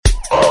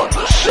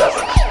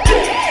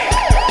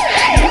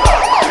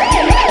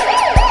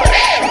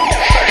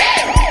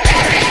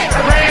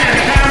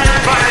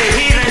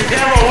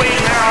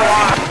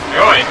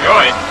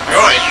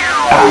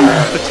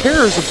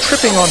fears of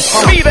tripping on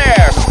pop. Be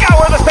there!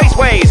 Scour the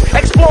spaceways!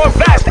 Explore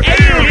vast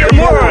alien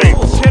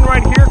worlds! Tin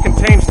right here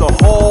contains the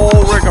whole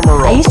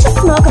rigmarole. I used to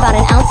smoke about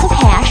an ounce of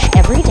hash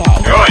every day.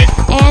 Good.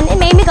 And it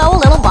made me go a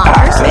little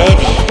bonkers.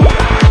 Maybe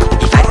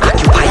if I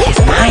occupy his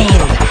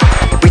mind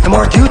with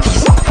more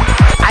duties,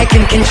 I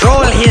can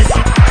control his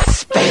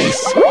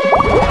space.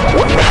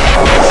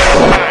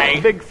 Hi.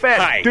 Big fat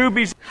Hi.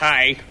 doobies.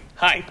 Hi.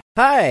 Hi.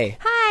 Hi.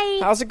 Hi.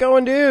 How's it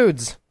going,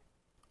 dudes?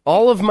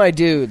 All of my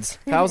dudes.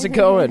 How's it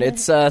going?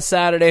 It's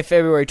Saturday,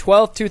 February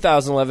 12th,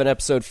 2011,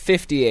 episode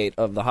 58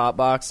 of The Hot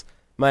Box.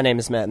 My name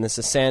is Matt, and this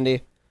is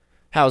Sandy.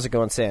 How's it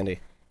going, Sandy?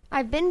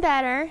 I've been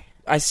better.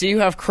 I see you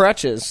have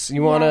crutches.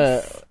 You want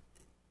to... Yes.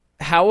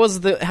 How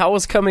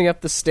was coming up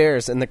the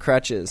stairs in the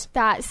crutches?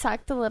 That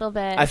sucked a little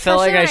bit. I felt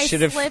like Especially I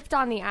should when have slipped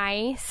on the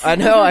ice. I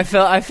know. I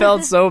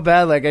felt so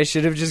bad. Like I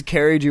should have just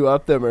carried you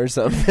up them or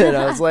something.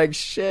 I was like,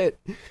 shit.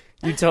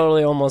 You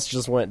totally almost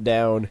just went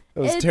down. It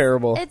was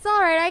terrible. It's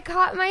all right. I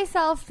caught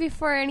myself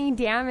before any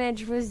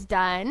damage was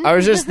done. I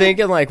was just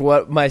thinking, like,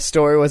 what my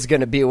story was going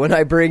to be when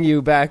I bring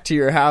you back to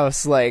your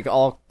house, like,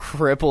 all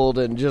crippled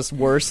and just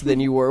worse than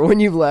you were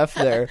when you left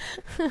there.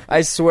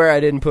 I swear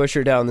I didn't push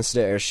her down the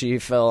stairs. She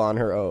fell on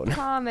her own.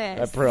 Promise.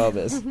 I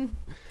promise.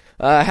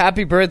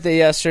 Happy birthday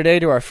yesterday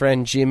to our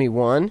friend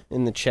Jimmy1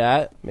 in the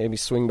chat. Maybe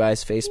swing by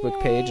his Facebook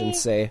page and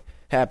say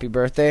happy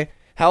birthday.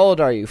 How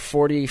old are you?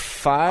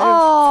 45?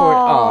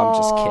 I'm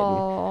just kidding.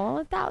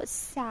 Oh, that was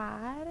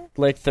sad.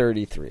 Like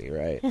 33,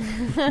 right?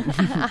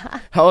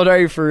 How old are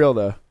you for real,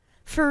 though?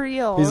 For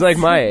real. He's like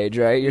my age,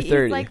 right? You're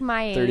 30. He's like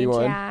my age,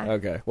 31? yeah.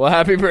 Okay. Well,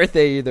 happy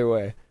birthday either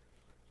way.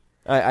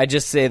 I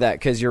just say that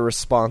because you're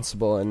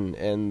responsible,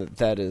 and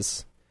that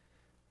is...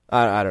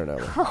 I don't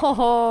know.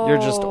 Oh. You're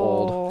just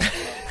old.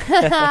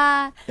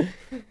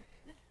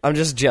 I'm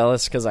just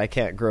jealous because I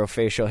can't grow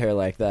facial hair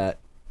like that.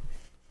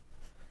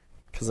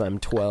 Because I'm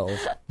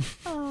 12.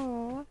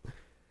 Oh.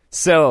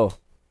 So,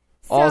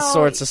 all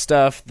sorts of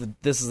stuff.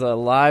 This is a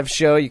live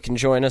show. You can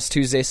join us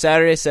Tuesday,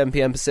 Saturday, 7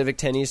 p.m. Pacific,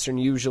 10 Eastern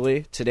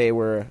usually. Today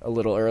we're a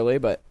little early,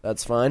 but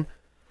that's fine.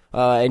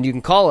 And you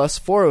can call us,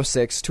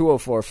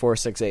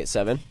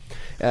 406-204-4687.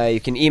 You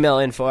can email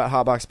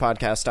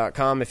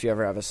info@hotboxpodcast.com if you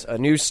ever have a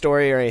news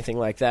story or anything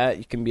like that.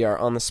 You can be our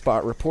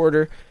on-the-spot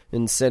reporter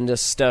and send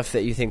us stuff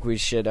that you think we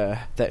should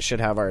that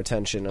should have our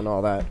attention and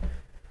all that.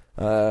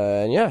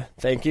 And yeah,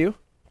 thank you.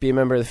 Be a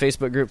member of the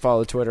Facebook group,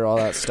 follow Twitter, all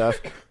that stuff.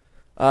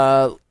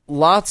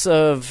 Lots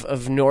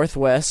of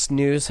Northwest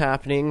news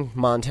happening.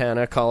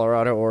 Montana,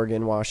 Colorado,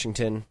 Oregon,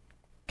 Washington,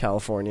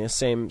 California.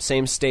 Same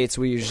states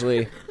we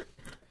usually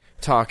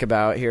talk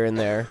about here and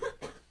there.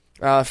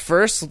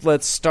 First,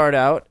 let's start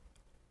out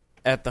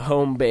at the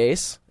home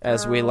base,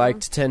 as we like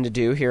to tend to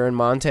do here in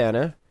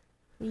Montana.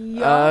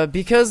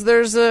 Because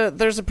there's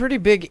a pretty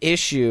big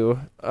issue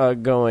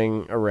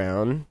going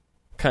around.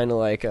 Kind of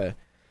like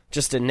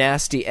just a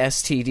nasty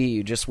STD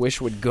you just wish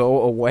would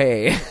go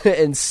away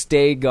and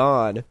stay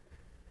gone.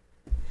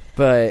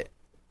 But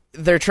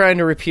they're trying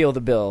to repeal the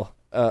bill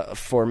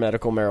for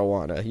medical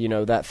marijuana. You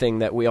know, that thing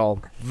that we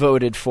all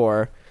voted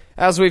for,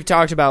 as we've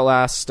talked about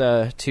last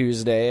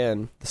Tuesday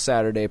and the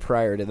Saturday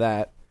prior to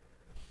that.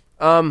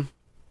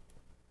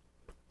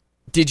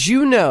 Did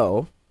you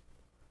know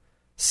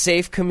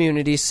Safe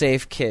Community,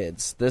 Safe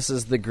Kids? This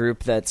is the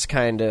group that's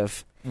kind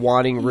of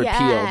wanting repeal.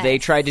 Yes. They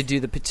tried to do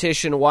the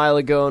petition a while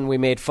ago, and we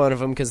made fun of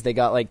them because they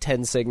got like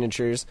 10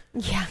 signatures.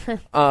 Yeah.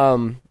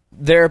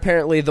 They're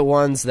apparently the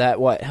ones that,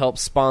 help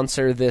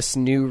sponsor this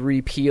new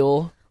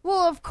repeal.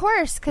 Well, of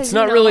course, because It's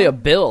not really a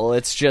bill.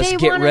 It's just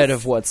get rid us-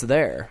 of what's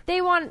there.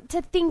 They want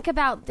to think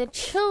about the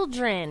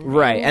children.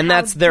 Right, and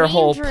how that's their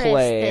whole dangerous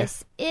play.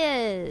 This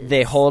is.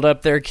 They hold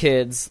up their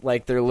kids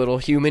like their little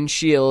human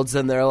shields,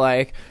 and they're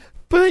like,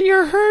 but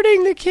you're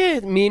hurting the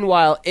kid.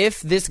 Meanwhile,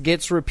 if this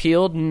gets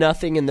repealed,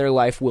 nothing in their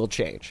life will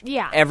change.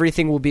 Yeah.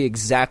 Everything will be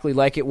exactly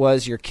like it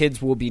was. Your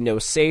kids will be no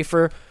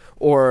safer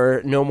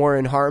or no more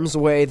in harm's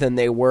way than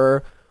they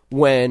were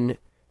when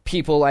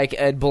people like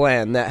Ed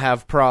Bland that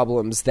have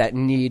problems that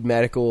need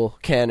medical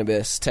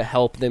cannabis to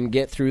help them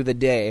get through the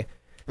day,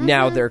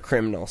 now they're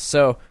criminals.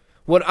 So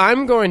what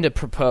I'm going to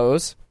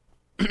propose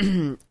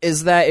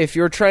is that if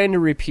you're trying to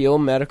repeal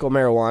medical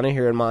marijuana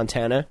here in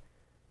Montana,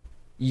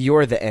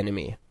 you're the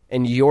enemy.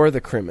 And you're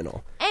the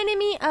criminal.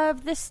 Enemy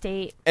of the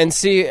state. And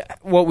see,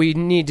 what we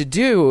need to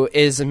do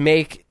is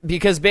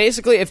because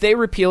basically if they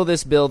repeal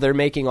this bill, they're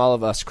making all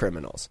of us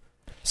criminals.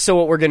 So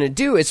what we're going to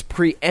do is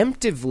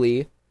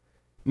preemptively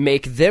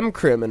make them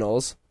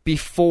criminals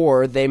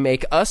before they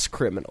make us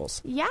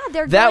criminals. Yeah,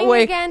 they're That going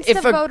way, against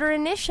if the voter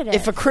initiative.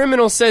 If a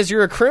criminal says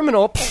you're a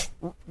criminal,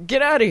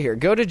 get out of here.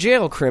 Go to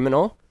jail,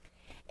 criminal.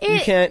 You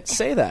can't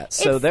say that.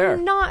 So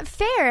it's not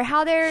fair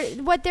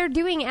what they're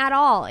doing at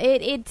all.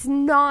 It's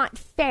not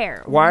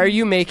fair. Why are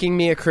you making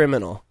me a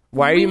criminal?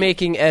 Why are you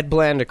making Ed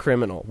Bland a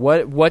criminal?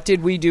 What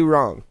did we do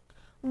wrong?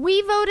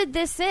 We voted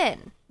this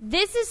in.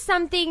 This is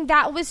something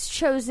that was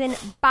chosen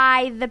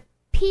by the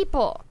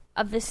people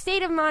of the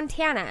state of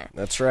Montana.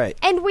 That's right.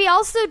 And we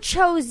also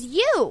chose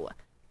you,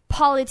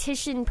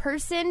 politician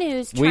person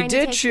who's trying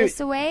to take this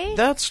away.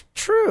 That's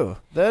true.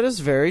 That is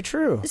very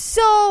true.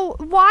 So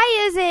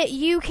why is it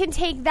you can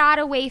take that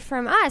away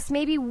from us?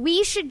 Maybe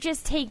we should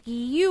just take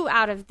you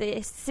out of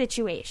this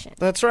situation.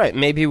 That's right.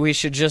 Maybe we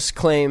should just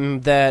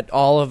claim that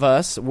all of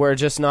us, we're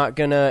just not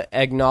going to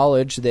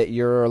acknowledge that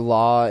your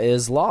law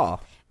is law.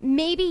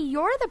 Maybe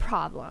you're the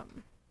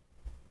problem.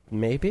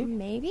 Maybe.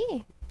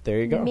 Maybe. There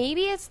you go.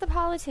 Maybe it's the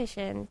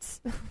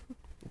politicians.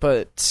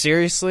 But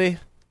seriously,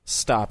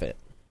 stop it.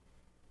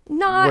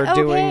 Not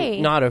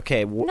okay. Not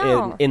okay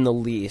No. in the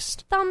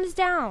least. Thumbs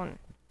down.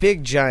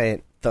 Big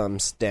giant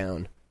thumbs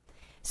down.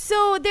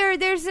 So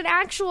there's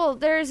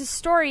a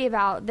story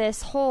about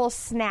this whole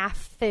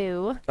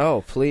snafu.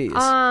 Oh, please.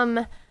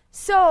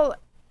 So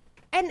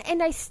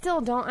and I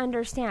still don't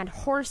understand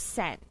horse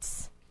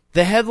sense.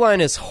 The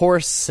headline is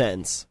horse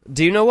sense.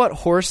 Do you know what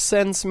horse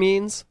sense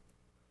means?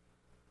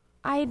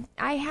 I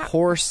have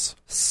Horse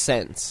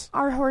sense.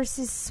 Are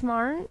horses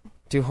smart?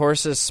 Do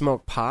horses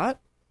smoke pot?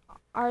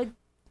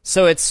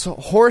 So it's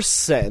horse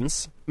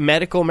sense,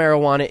 medical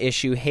marijuana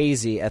issue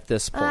hazy at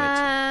this point.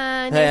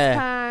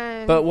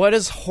 But what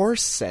is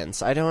horse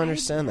sense? I don't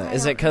understand that.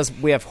 Is it because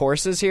we have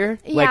horses here?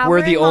 Yeah, like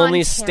we're the in only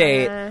Montana.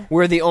 state.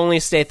 We're the only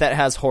state that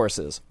has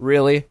horses.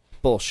 Really?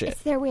 Bullshit.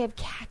 It's their way of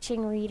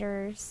catching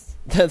readers.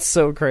 That's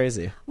so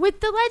crazy.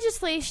 With the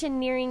legislation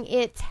nearing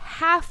its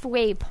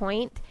halfway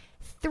point,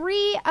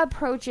 3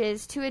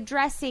 approaches to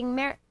addressing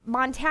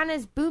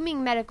Montana's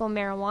booming medical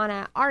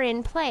marijuana are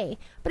in play,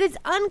 but it's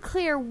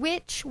unclear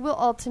which will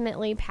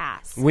ultimately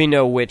pass. We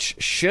know which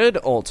should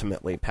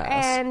ultimately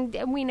pass. And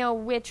we know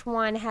which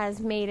one has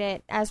made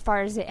it as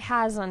far as it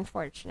has,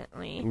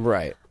 unfortunately.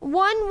 Right.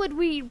 One would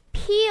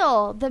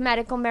repeal the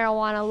medical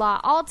marijuana law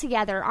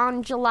altogether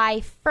on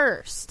July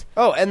 1st.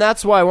 Oh, and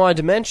that's why I wanted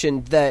to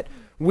mention that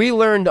we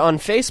learned on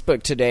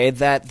Facebook today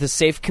that the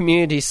Safe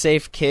Community,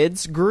 Safe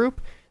Kids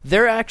group,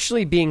 they're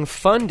actually being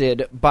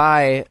funded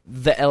by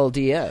the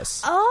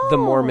LDS, the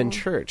Mormon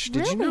Church.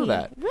 Did you know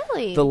that?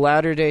 Really? The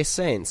Latter-day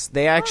Saints.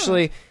 They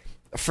actually,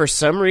 for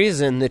some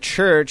reason, the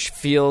church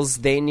feels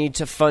they need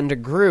to fund a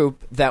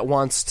group that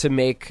wants to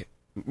make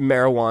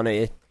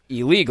marijuana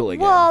illegal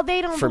again. Well,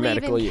 they don't for believe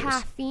medical in use.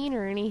 caffeine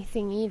or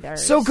anything either.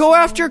 So go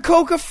after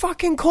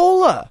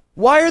Coca-fucking-Cola.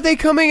 Why are they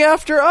coming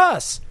after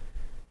us?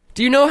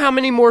 Do you know how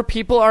many more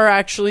people are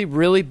actually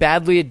really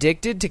badly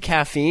addicted to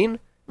caffeine?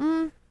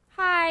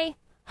 Hi.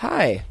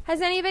 Hi.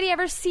 Has anybody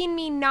ever seen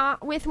me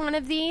not with one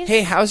of these?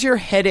 Hey, how's your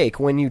headache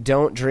when you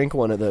don't drink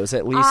one of those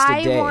at least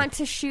a day? I want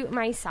to shoot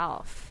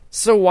myself.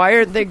 So why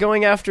are they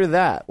going after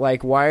that?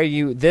 Like, why are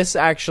you... This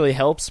actually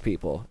helps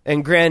people.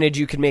 And granted,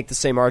 you could make the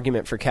same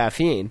argument for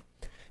caffeine.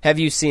 Have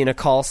you seen a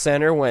call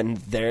center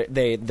when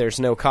there's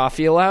no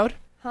coffee allowed?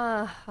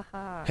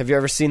 Have you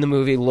ever seen the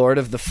movie Lord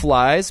of the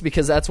Flies?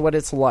 Because that's what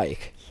it's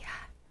like.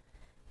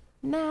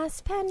 Mass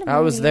pandemonium. I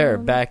was there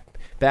back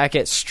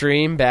at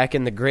Stream, back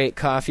in the great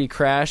coffee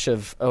crash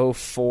of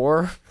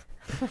 2004.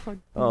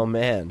 Oh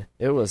man,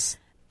 it was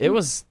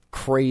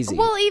crazy.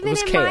 Well, even it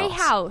was in chaos. my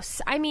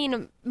house, I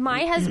mean,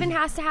 my husband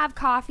has to have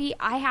coffee.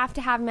 I have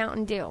to have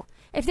Mountain Dew.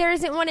 If there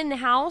isn't one in the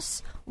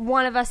house,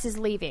 one of us is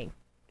leaving.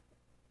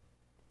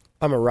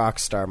 I'm a rock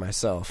star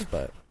myself,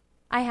 but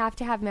I have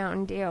to have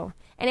Mountain Dew,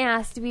 and it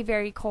has to be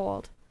very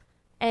cold.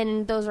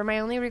 And those are my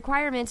only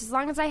requirements. As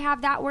long as I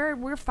have that,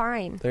 we're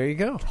fine. there you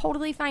go.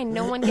 Totally fine.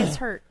 No one gets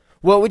hurt.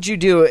 What would you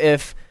do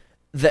if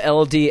the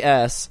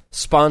LDS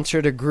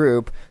sponsored a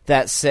group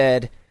that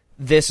said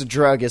this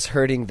drug is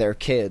hurting their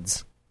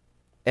kids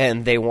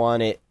and they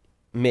want it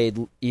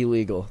made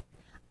illegal?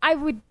 I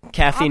would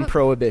Caffeine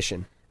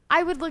prohibition.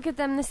 I would look at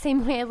them the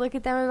same way I look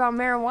at them about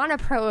marijuana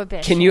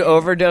prohibition. Can you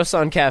overdose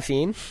on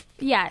caffeine?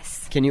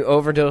 Yes. Can you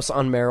overdose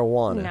on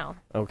marijuana? No.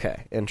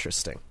 Okay,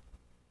 interesting.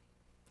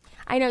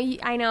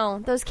 I know.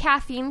 Those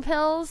caffeine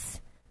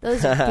pills,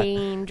 those are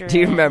dangerous. Do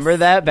you remember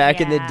that back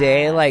in the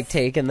day, Yes. like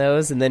taking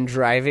those and then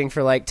driving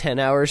for like 10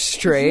 hours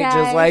straight? Yes.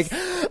 Just like,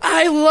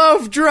 I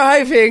love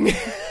driving.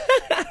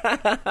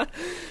 Gotta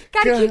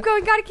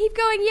keep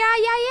going.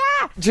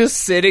 Yeah. Just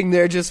sitting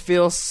there just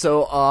feels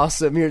so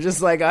awesome. You're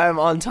just like, I'm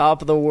on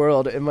top of the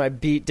world in my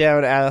beat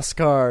down ass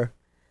car,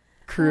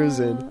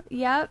 cruising,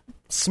 Yep.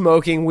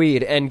 smoking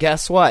weed. And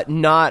guess what?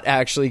 Not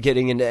actually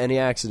getting into any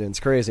accidents.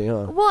 Crazy,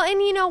 huh? Well,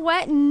 and you know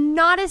what?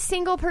 Not a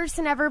single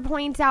person ever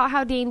points out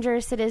how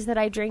dangerous it is that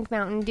I drink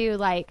Mountain Dew.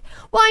 Like,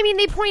 well, I mean,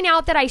 they point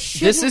out that I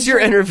shouldn't This is your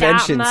drink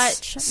intervention, that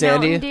much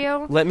Sandy. Mountain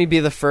Dew. Let me be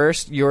the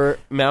first. Your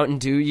Mountain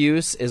Dew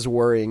use is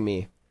worrying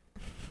me.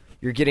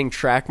 You're getting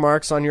track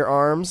marks on your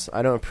arms.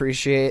 I don't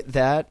appreciate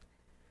that.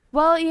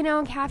 Well,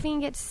 caffeine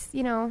gets,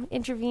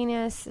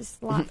 intravenous. Is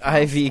a lot IV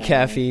faster.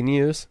 caffeine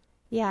use.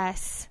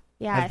 Yes.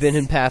 I've been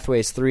in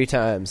Pathways 3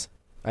 times.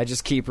 I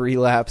just keep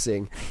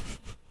relapsing.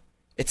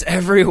 It's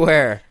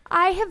everywhere.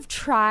 I have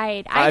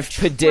tried. I've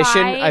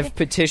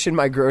petitioned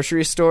my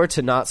grocery store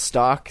to not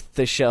stock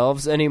the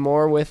shelves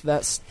anymore with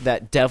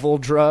that devil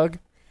drug.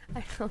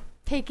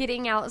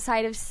 Picketing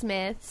outside of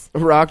Smith's.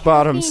 Rock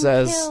Bottom Caffeine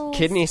says pills.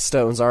 kidney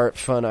stones aren't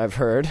fun, I've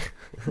heard.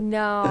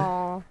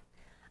 No.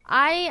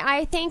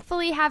 I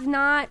thankfully have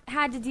not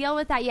had to deal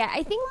with that yet.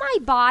 I think my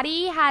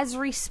body has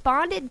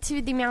responded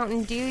to the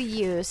Mountain Dew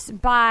use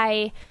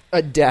by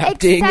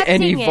adapting and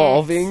accepting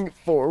evolving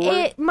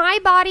forward. My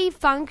body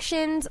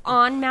functions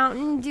on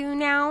Mountain Dew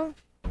now,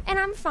 and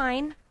I'm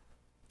fine.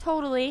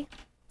 Totally.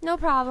 No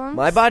problem.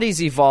 My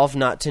body's evolved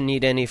not to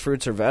need any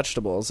fruits or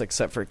vegetables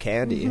except for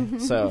candy.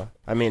 So,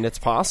 I mean, it's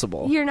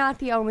possible. You're not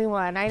the only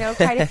one. I know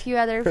quite a few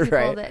other people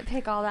Right. that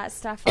pick all that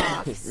stuff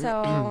off.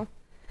 So,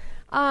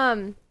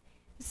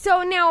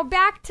 so now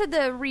back to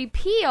the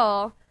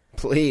repeal.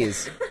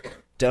 Please,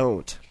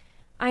 don't.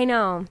 I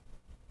know.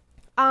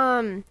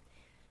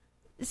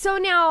 So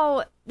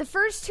now the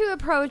first two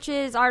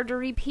approaches are to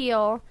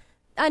repeal.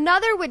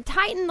 Another would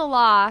tighten the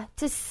law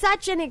to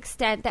such an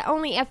extent that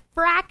only a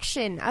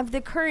fraction of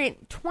the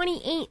current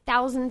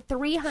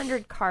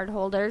 28,300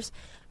 cardholders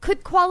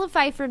could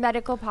qualify for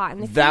medical pot in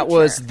the future. That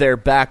was their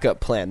backup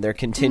plan, their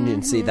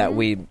contingency that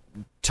we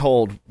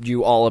told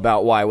you all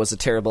about why it was a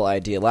terrible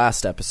idea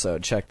last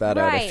episode. Check that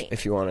out Right.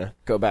 if you want to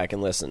go back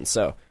and listen.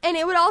 So, And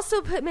it would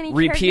also put many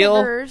repeal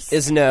caregivers...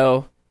 is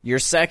no. Your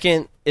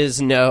second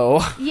is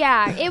no.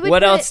 Yeah, it would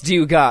What put, else do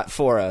you got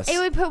for us? It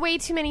would put way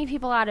too many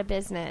people out of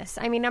business.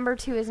 I mean, number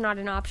 2 is not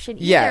an option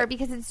either Yeah.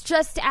 because it's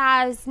just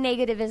as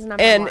negative as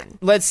number And 1.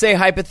 let's say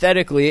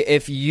hypothetically,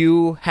 if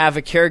you have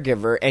a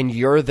caregiver and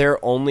you're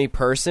their only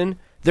person,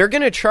 they're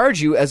going to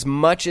charge you as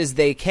much as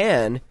they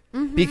can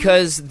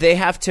because they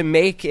have to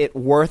make it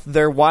worth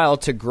their while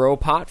to grow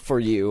pot for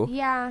you.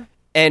 Yeah.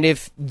 And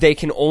if they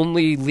can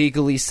only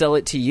legally sell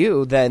it to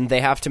you, then they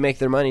have to make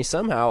their money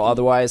somehow.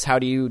 Otherwise, how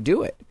do you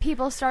do it?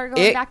 People start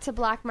going back to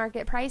black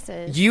market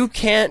prices. You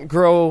can't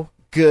grow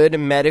good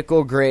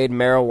medical grade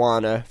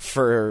marijuana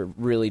for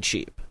really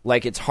cheap.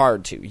 Like, it's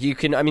hard to. You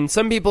can, I mean,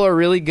 some people are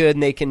really good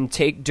and they can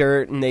take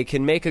dirt and they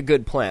can make a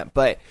good plant.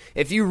 But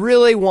if you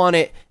really want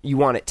it, you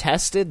want it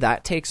tested,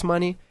 that takes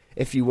money.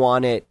 If you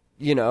want it,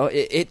 you know,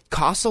 it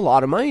costs a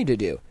lot of money to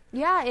do.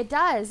 Yeah, it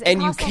does. It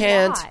And costs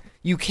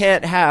you a lot.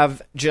 can't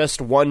have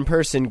just one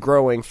person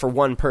growing for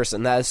one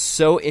person. That is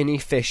so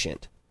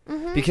inefficient.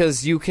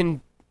 Because you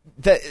can,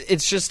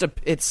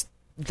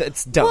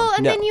 it's dumb. Well,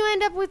 and No. then you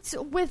end up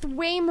with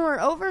way more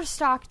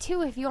overstock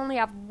too if you only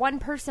have one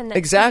person that's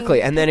Exactly,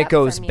 getting and then picked it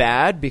up goes from you.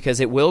 bad because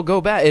it will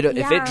go bad. If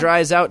Yeah. it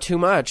dries out too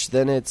much,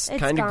 then it's It's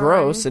kind of gone.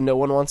 gross, and no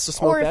one wants to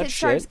smoke Or if that it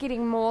starts shit.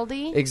 getting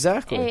moldy,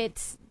 Exactly.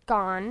 it's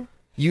gone.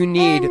 You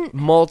need And-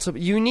 multiple.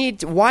 You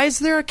need. Why is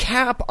there a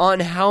cap on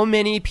how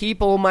many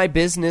people my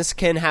business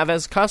can have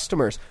as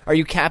customers? Are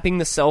you capping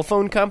the cell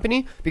phone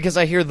company? Because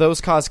I hear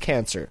those cause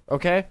cancer.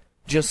 Okay,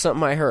 just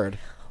something I heard.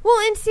 Well,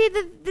 and see,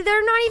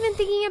 they're not even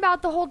thinking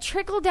about the whole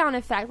trickle-down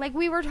effect like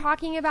we were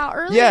talking about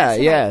earlier Yeah,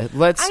 tonight. yeah,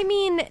 let's- I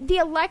mean, the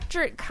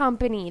electric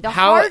company, the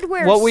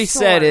hardware What we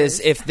said is,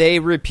 stores. if they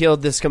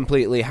repealed this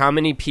completely, how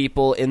many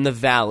people in the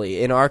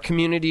valley, in our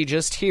community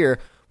just here,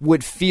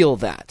 would feel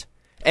that?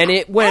 And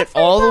it went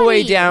all the way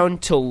Everybody. down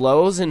to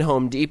Lowe's and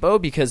Home Depot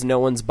because no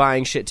one's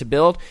buying shit to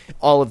build.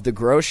 All of the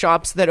grow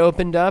shops that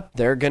opened up,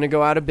 they're going to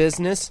go out of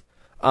business.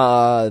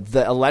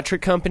 The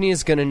electric company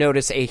is going to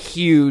notice a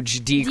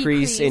huge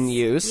decrease in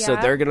use, so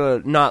yeah. they're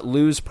going to not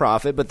lose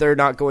profit, but they're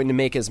not going to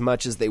make as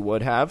much as they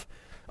would have.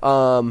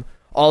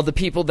 All the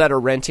people that are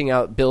renting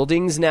out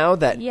buildings now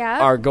that Yeah.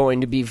 are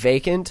going to be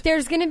vacant.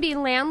 There's going to be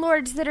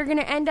landlords that are going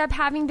to end up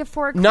having to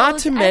foreclose Not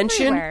to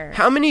mention everywhere.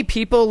 how many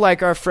people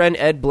like our friend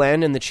Ed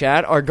Bland in the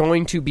chat are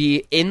going to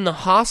be in the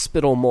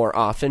hospital more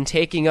often,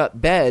 taking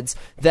up beds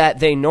that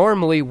they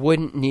normally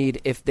wouldn't need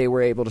if they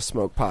were able to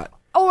smoke pot.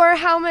 Or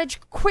how much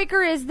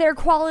quicker is their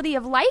quality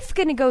of life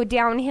going to go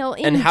downhill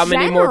in And how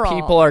many more general?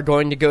 people are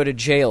going to go to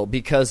jail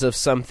because of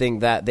something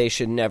that they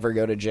should never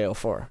go to jail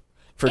for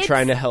It's-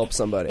 trying to help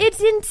somebody. It's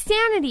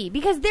insanity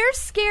because they're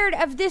scared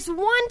of this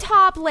one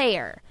top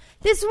layer.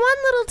 This one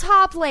little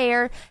top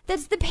layer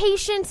that's the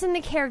patients and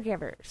the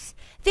caregivers.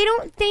 They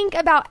don't think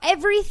about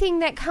everything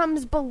that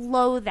comes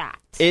below that.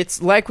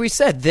 It's like we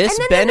said, this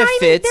And then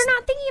benefits... they're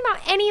not thinking about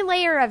any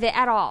layer of it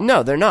at all.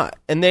 No, they're not.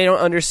 And they don't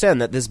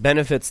understand that this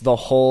benefits the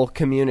whole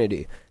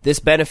community. This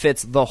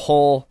benefits the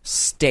whole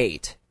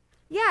state.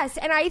 Yes,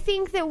 and I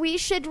think that we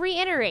should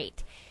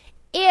reiterate.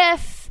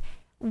 If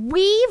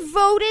we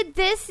voted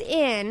this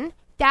in,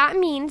 that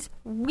means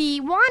we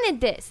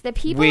wanted this. The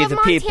people We of the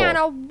people.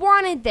 Montana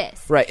wanted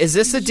this. Right. Is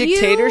this a You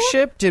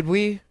dictatorship? Did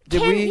we...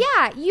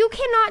 Yeah, you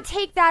cannot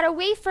take that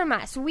away from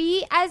us.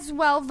 We as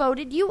well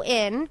voted you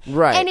in.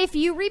 Right. And if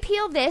you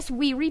repeal this,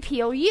 we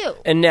repeal you.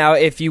 And now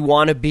if you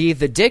want to be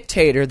the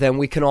dictator, then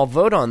we can all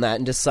vote on that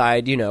and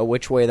decide, you know,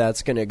 which way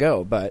that's going to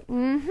go. But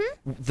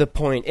the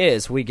point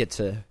is we get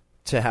to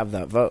have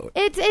that vote.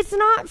 It's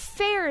not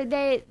fair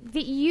that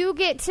you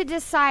get to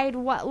decide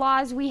what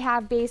laws we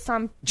have based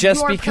on Just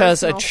your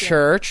because a personal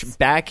church feelings.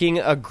 backing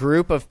a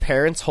group of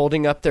parents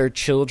holding up their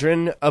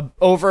children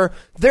over,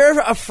 they're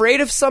afraid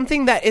of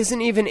something that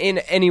isn't even in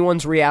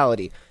anyone's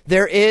reality.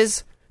 There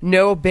is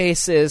no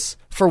basis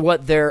for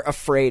what they're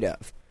afraid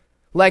of.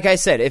 Like I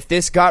said, if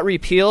this got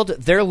repealed,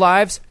 their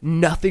lives,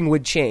 nothing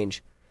would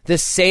change. the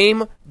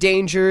same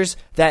dangers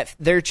that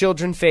their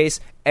children face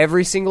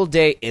every single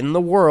day in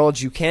the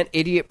world. You can't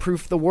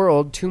idiot-proof the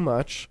world too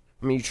much.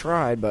 I mean, you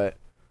tried, but...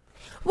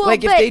 Well,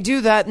 if they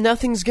do that,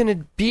 nothing's going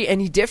to be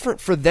any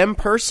different for them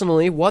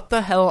personally. What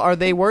the hell are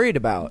they worried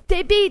about?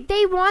 They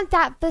want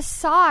that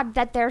facade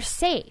that they're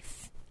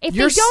safe. If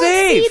You're they don't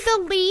safe. see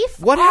the leaf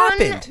What on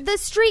happened? the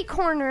street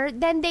corner,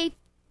 then they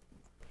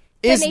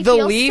Is they the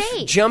feel leaf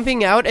safe.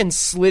 jumping out and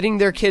slitting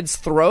their kid's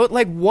throat?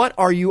 Like, what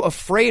are you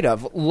afraid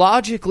of?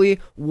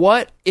 Logically,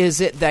 what is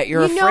it that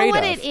you're afraid of? You know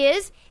what it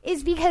is?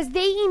 Is because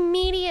they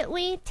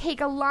immediately take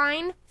a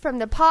line from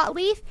the pot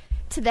leaf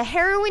to the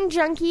heroin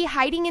junkie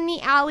hiding in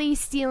the alley,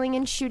 stealing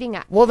and shooting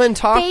up. Well, then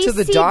talk They to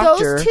the see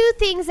doctor. those two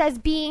things as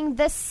being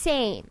the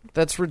same.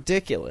 That's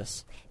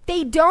ridiculous.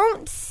 They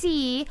don't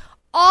see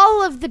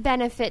all of the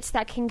benefits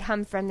that can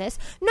come from this.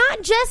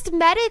 Not just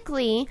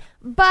medically,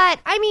 but,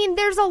 I mean,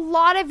 there's a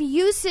lot of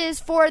uses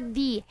for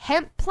the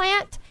hemp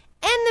plant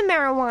and the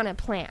marijuana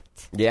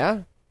plant.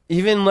 Yeah.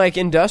 Even, like,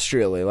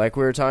 industrially, like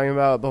we were talking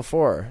about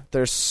before.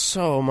 There's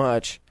so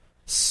much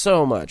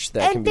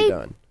that can be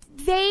done.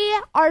 They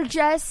are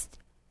just...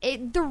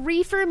 the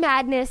reefer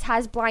madness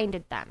has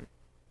blinded them.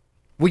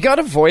 We got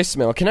a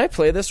voicemail. Can I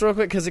play this real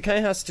quick? Because it kind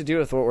of has to do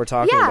with what we're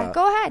talking about. Yeah,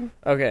 go ahead.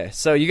 Okay,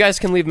 so you guys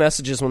can leave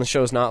messages when the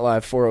show's not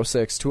live,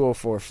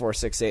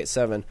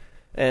 406-204-4687.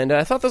 And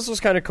I thought this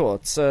was kind of cool.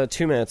 It's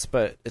 2 minutes,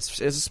 but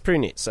it's pretty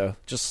neat, so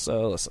just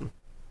listen.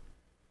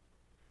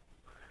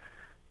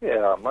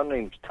 Yeah, my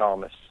name's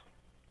Thomas.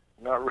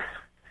 It's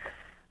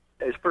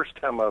the first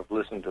time I've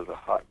listened to the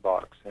Hot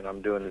Box, and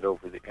I'm doing it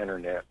over the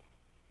internet.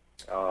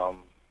 I'm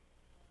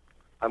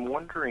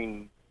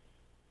wondering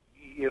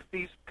if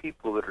these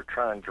people that are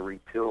trying to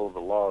repeal the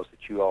laws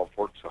that you all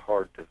worked so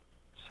hard to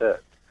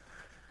set,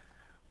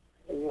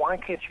 why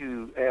can't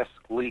you ask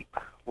LEAP,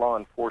 Law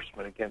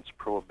Enforcement Against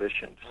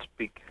Prohibition, to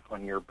speak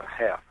on your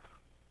behalf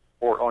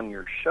or on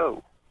your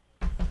show?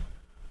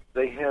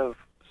 They have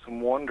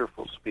some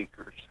wonderful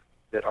speakers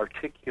that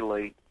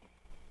articulate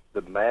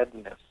the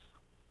madness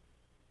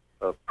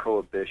of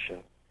prohibition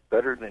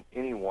better than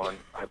anyone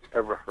I've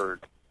ever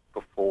heard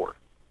before.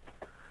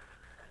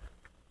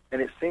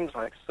 And it seems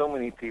like so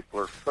many people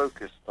are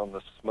focused on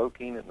the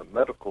smoking and the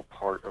medical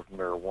part of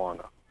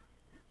marijuana.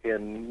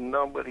 And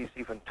nobody's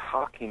even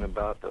talking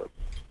about the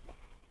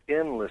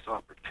endless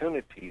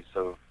opportunities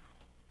of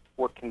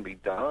what can be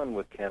done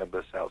with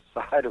cannabis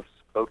outside of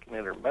smoking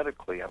it or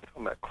medically. I'm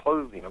talking about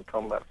clothing. I'm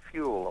talking about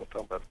fuel. I'm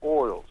talking about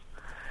oils.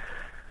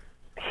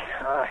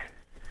 I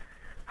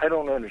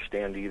don't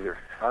understand either.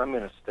 I'm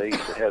in a state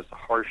that has the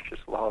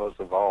harshest laws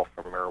of all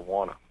for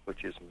marijuana,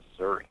 which is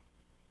Missouri.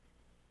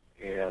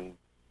 And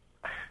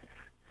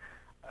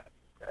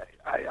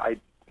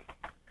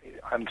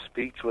I'm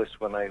speechless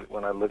when I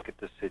look at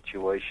the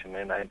situation,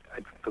 and I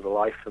for the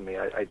life of me,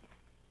 I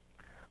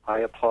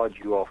applaud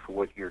you all for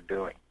what you're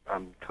doing.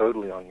 I'm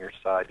totally on your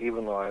side,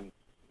 even though I've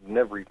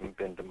never even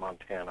been to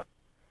Montana.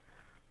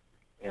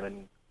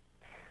 And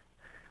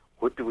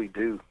what do we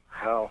do?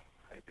 How?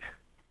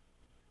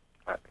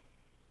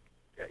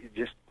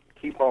 Just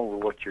keep on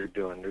with what you're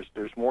doing.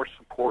 There's more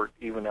support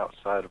even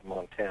outside of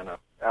Montana,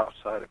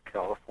 outside of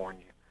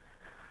California,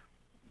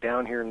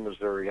 down here in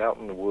Missouri, out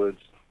in the woods.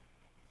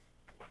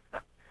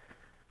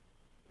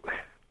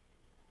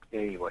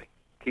 Anyway,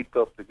 keep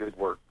up the good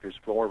work. There's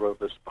more of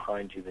us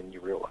behind you than you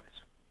realize.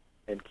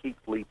 And keep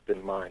LEAP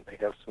in mind. They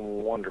have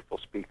some wonderful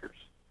speakers.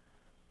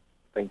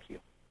 Thank you.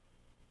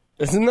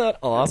 Isn't that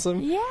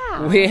awesome?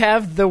 Yeah. We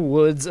have the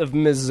woods of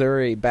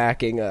Missouri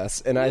backing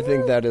us, and I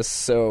think that is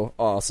so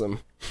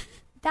awesome.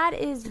 That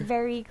is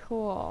very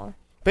cool.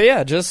 But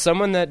yeah, just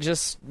someone that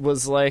just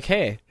was like,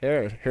 hey,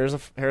 here's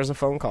a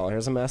phone call,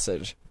 here's a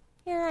message.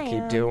 Here I am.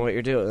 Keep doing what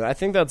you're doing. I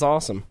think that's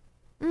awesome.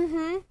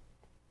 Mm-hmm.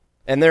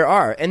 And there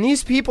are. And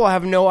these people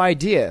have no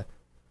idea.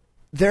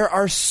 There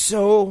are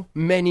so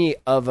many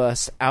of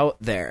us out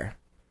there.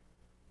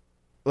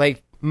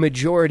 Like,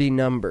 majority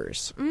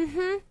numbers.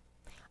 Mm-hmm.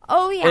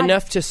 Oh, yeah.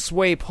 Enough to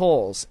sway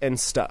polls and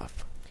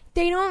stuff.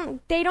 They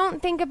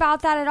don't think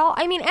about that at all.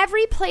 I mean,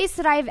 every place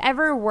that I've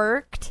ever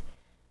worked,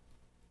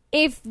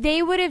 if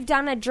they would have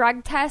done a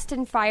drug test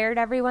and fired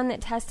everyone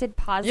that tested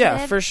positive,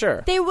 Yeah, for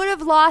sure. they would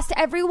have lost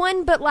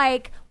everyone but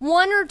like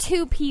one or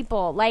two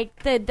people,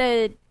 like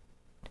the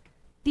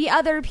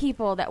other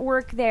people that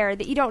work there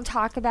that you don't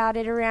talk about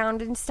it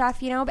around and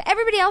stuff, you know, but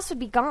everybody else would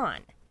be gone.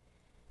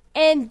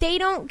 And they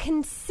don't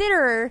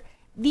consider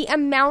the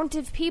amount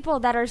of people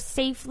that are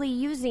safely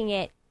using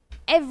it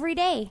every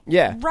day.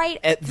 Yeah.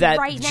 Right. That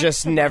right next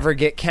just to them. never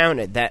get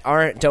counted. That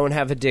don't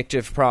have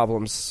addictive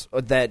problems.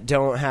 That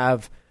don't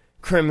have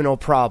criminal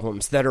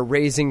problems. That are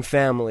raising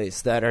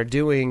families. That are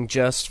doing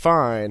just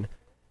fine.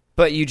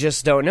 But you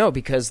just don't know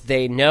because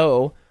they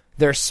know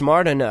they're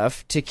smart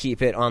enough to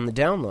keep it on the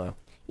down low.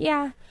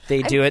 Yeah.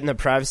 They do it in the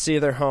privacy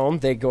of their home.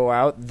 They go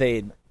out.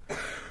 They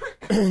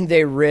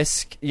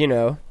risk,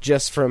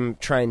 just from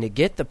trying to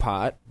get the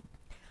pot.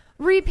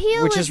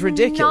 Repeal Which is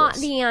ridiculous. Not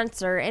the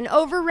answer, and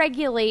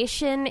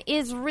overregulation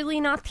is really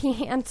not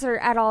the answer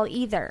at all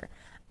either.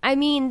 I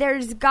mean,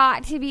 there's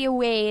got to be a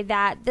way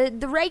that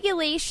the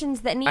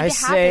regulations that need to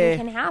happen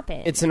can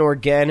happen. It's an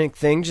organic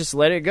thing. Just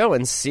let it go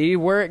and see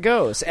where it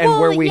goes. And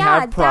where we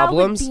have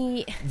problems,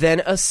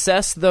 then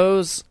assess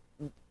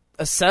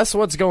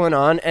what's going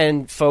on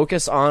and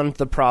focus on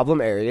the problem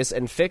areas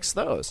and fix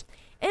those.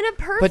 In a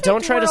perfect but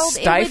don't try world,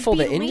 to stifle it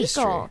would the be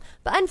industry. legal.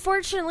 But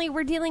unfortunately,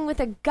 we're dealing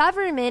with a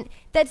government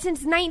that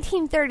since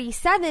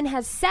 1937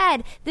 has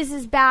said this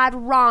is bad,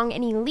 wrong,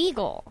 and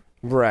illegal.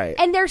 Right.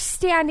 And they're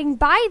standing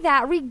by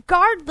that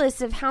regardless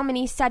of how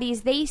many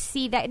studies they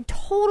see that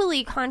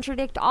totally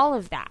contradict all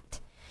of that.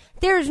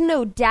 There's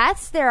no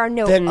deaths. There are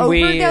no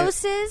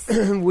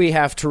overdoses. We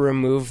have to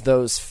remove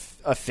those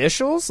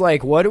officials?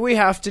 Like, what do we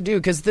have to do?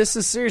 Because this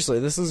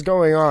is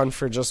going on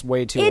for just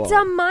way too long. It's a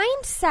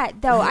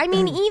mindset, though. I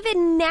mean,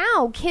 even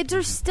now, kids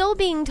are still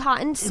being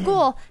taught in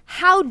school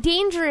how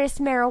dangerous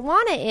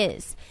marijuana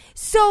is.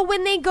 So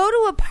when they go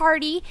to a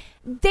party,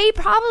 they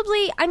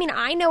probably, I mean,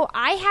 I know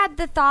I had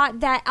the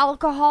thought that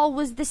alcohol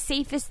was the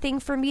safest thing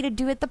for me to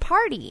do at the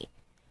party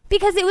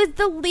because it was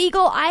the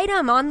legal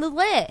item on the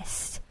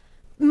list.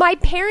 My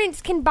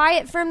parents can buy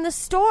it from the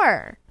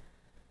store.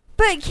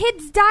 But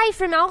kids die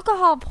from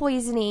alcohol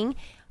poisoning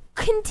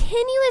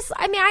continuously.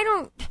 I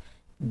mean,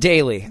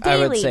 Daily, I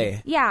would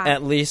say. Yeah.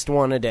 At least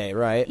one a day,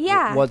 right?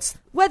 Yeah.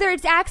 Whether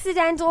it's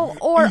accidental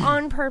or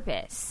on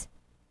purpose.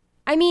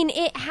 I mean,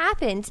 it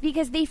happens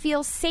because they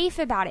feel safe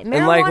about it. Marijuana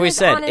and like we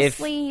said, is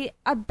honestly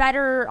a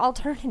better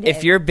alternative.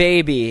 If you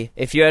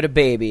had a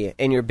baby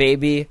and your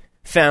baby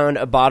found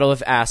a bottle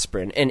of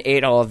aspirin and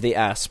ate all of the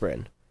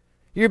aspirin,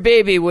 your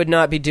baby would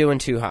not be doing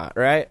too hot,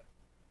 right?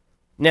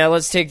 Now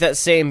let's take that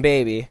same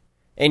baby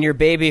and your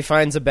baby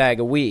finds a bag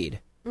of weed.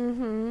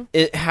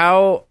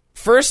 Mm-hmm.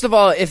 First of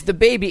all, if the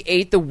baby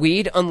ate the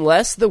weed,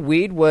 unless the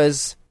weed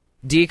was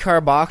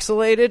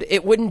decarboxylated,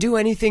 it wouldn't do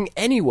anything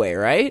anyway,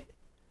 right?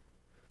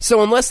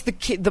 So unless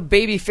the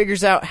baby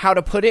figures out how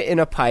to put it in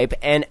a pipe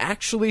and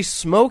actually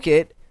smoke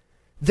it,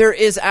 there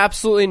is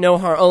absolutely no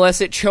harm,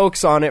 unless it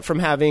chokes on it from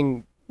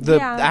having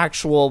the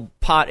actual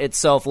pot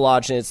itself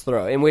lodged in its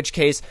throat, in which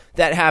case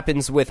that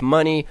happens with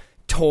money,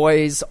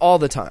 toys, all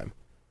the time.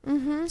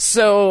 Mm-hmm.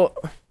 So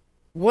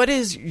what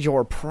is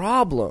your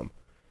problem?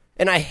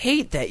 And I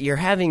hate that you're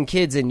having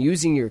kids and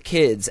using your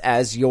kids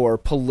as your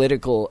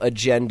political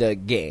agenda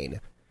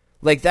gain.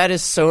 Like, that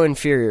is so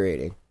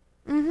infuriating.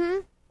 Mm-hmm.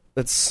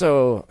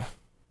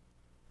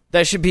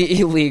 That should be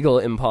illegal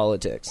in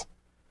politics.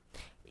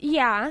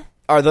 Yeah.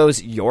 Are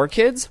those your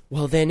kids?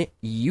 Well, then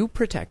you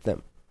protect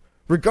them.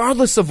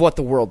 Regardless of what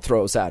the world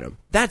throws at them.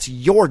 That's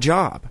your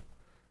job,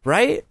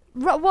 right?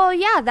 Well,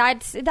 yeah,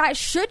 that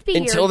should be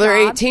until your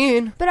they're job.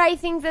 18. But I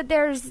think that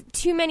there's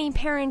too many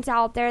parents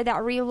out there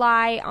that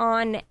rely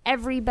on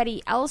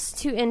everybody else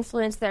to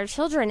influence their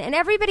children. And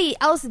everybody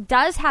else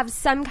does have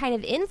some kind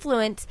of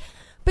influence,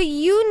 but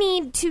you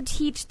need to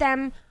teach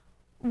them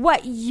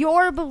what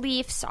your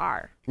beliefs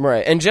are.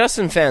 Right. And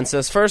Justin Fan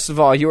says, first of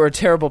all, you are a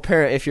terrible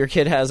parent if your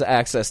kid has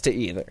access to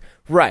either.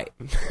 Right.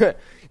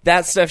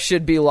 That stuff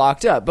should be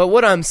locked up. But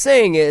what I'm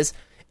saying is,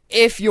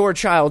 if your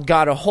child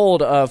got a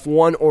hold of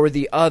one or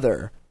the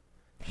other,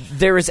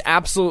 there is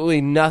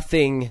absolutely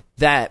nothing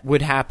that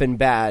would happen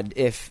bad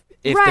if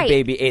the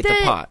baby ate the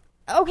pot.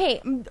 Okay,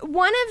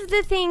 one of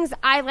the things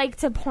I like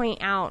to point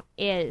out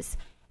is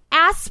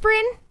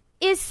aspirin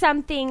is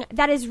something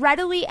that is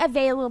readily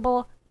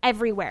available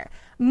everywhere.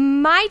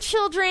 My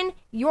children,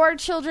 your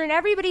children,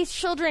 everybody's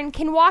children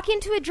can walk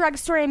into a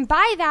drugstore and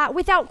buy that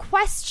without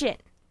question.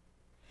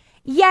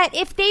 Yet,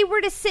 if they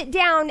were to sit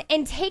down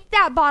and take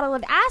that bottle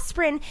of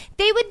aspirin,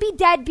 they would be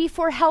dead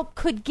before help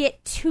could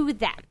get to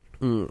them.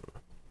 Mm.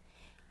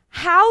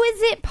 How is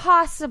it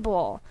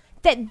possible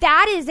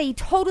that is a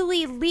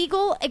totally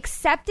legal,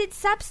 accepted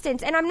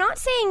substance? And I'm not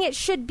saying it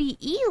should be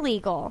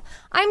illegal.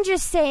 I'm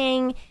just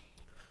saying...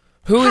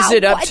 Who is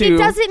it up to? It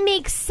doesn't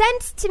make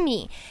sense to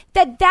me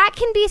that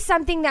can be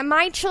something that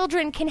my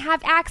children can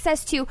have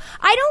access to.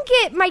 I don't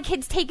get my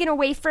kids taken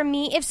away from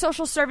me if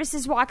social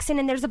services walks in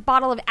and there's a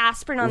bottle of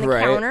aspirin on the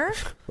counter.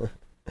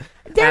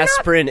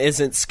 Aspirin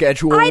isn't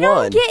Schedule 1. I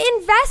don't get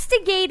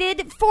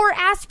investigated for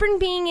aspirin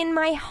being in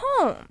my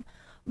home.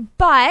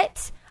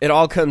 But... it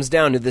all comes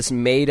down to this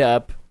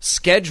made-up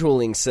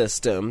scheduling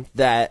system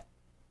that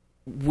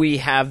we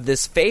have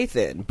this faith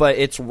in, but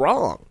it's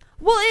wrong.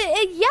 Well,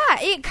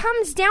 it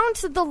comes down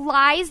to the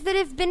lies that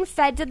have been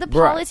fed to the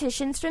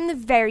politicians from the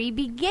very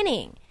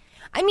beginning.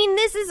 I mean,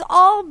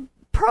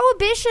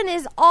 prohibition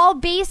is all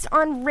based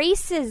on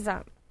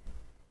racism.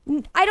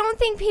 I don't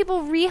think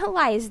people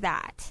realize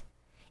that.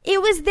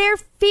 It was their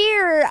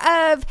fear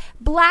of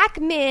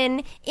black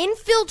men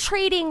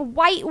infiltrating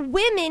white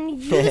women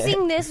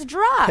using this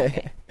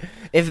drug.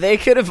 If they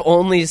could have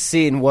only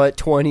seen what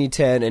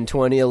 2010 and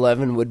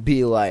 2011 would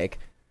be like,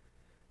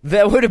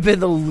 that would have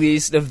been the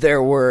least of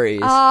their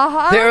worries.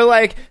 Uh-huh. They're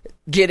like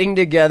getting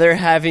together,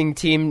 having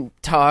team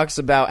talks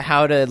about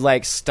how to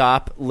like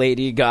stop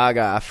Lady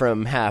Gaga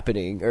from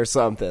happening or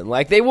something.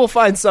 Like, they will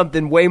find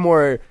something way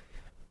more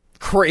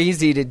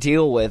crazy to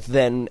deal with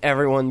than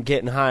everyone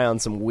getting high on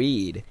some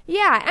weed.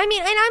 Yeah, I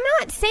mean, and I'm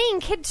not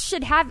saying kids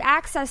should have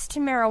access to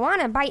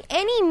marijuana by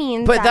any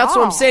means. But that's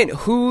what I'm all. saying.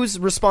 Whose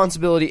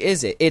responsibility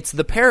is it? It's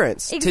the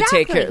parents to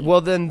take care. Exactly.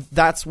 Well, then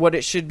that's what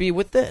it should be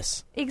with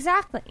this.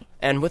 Exactly.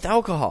 And with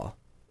alcohol.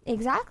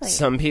 Exactly.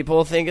 Some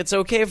people think it's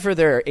okay for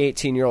their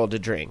 18-year-old to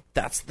drink.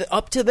 That's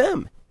up to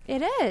them.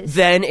 It is.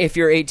 Then if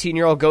your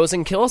 18-year-old goes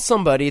and kills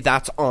somebody,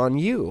 that's on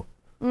you.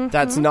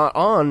 That's not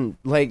on,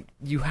 like,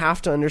 you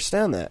have to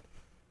understand that.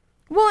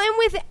 Well, and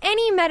with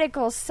any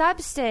medical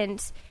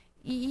substance,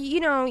 you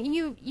know,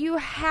 you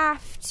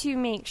have to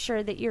make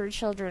sure that your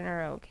children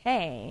are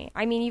okay.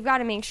 I mean, you've got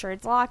to make sure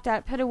it's locked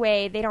up, put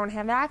away, they don't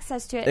have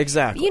access to it.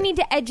 Exactly. You need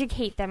to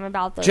educate them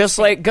about those Just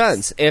things. like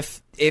guns.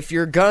 If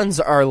your guns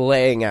are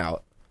laying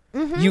out,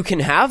 you can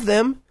have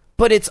them,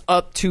 but it's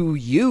up to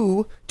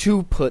you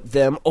to put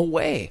them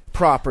away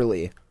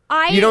properly.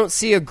 You don't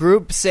see a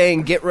group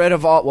saying, get rid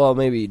of all... Well,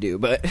 maybe you do,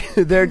 but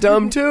they're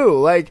dumb too.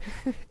 Like,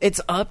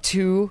 it's up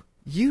to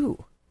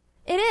you.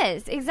 It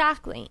is,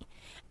 exactly.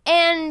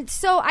 And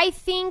so I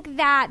think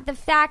that the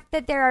fact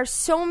that there are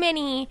so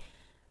many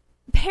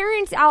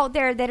parents out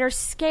there that are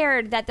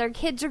scared that their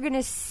kids are going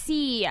to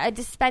see a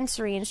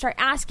dispensary and start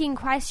asking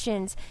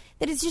questions,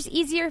 that it's just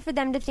easier for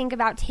them to think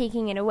about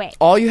taking it away.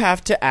 All you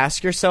have to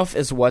ask yourself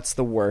is, what's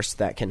the worst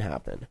that can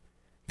happen?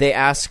 They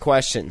ask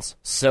questions,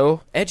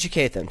 so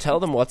educate them.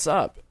 Tell them what's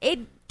up.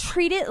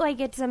 Treat it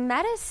like it's a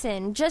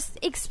medicine. Just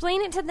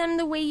explain it to them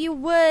the way you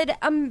would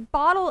a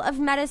bottle of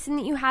medicine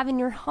that you have in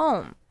your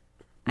home.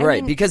 I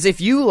Right, mean, because if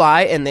you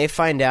lie and they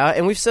find out,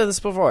 and we've said this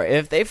before,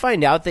 if they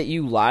find out that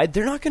you lied,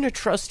 they're not going to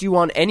trust you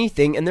on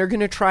anything, and they're going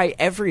to try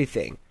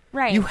everything.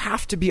 Right. You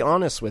have to be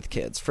honest with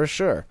kids, for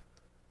sure.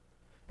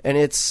 And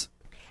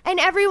and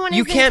everyone is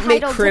you can't make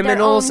entitled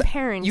criminals. to their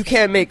own parenting. You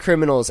can't make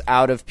criminals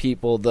out of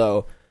people,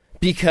 though,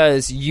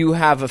 because you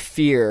have a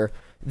fear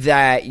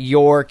that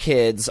your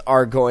kids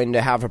are going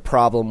to have a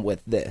problem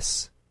with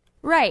this.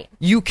 Right.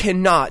 You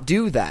cannot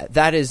do that.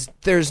 That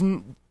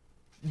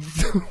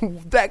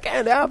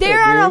can't happen. There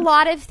are dude. a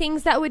lot of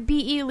things that would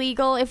be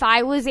illegal if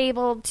I was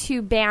able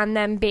to ban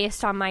them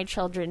based on my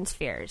children's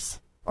fears.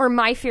 Or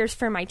my fears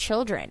for my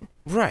children.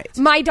 Right.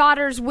 My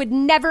daughters would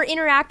never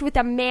interact with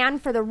a man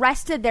for the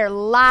rest of their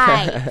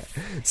life.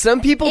 Some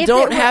people If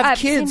don't it were have up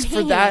to kids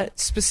for me. that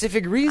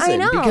specific I reason.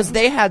 know. Because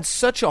they had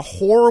such a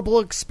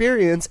horrible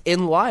experience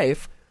in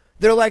life.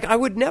 They're like, I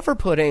would never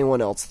put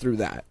anyone else through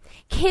that.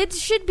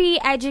 Kids should be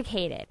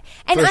educated.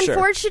 And For sure.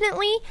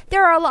 unfortunately,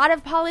 there are a lot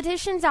of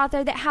politicians out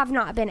there that have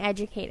not been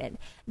educated.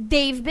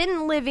 They've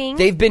been living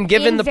They've been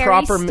given in the very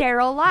proper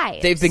sterile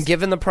lives. They've been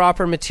given the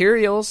proper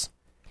materials.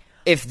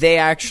 If they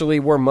actually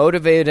were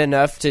motivated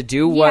enough to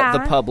do what the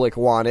Yeah. public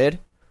wanted.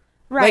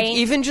 right. Like,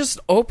 even just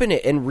open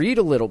it and read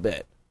a little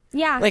bit.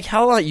 yeah. Like,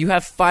 how long? You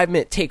have 5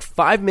 minutes. Take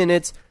 5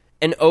 minutes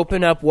and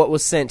open up what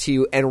was sent to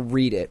you and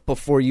read it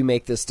before you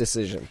make this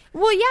decision.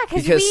 Well, yeah,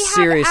 Because we have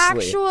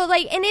seriously. actual,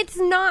 like, and it's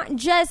not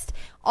just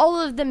all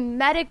of the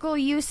medical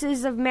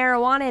uses of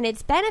marijuana and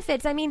its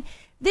benefits. I mean,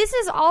 this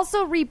is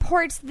also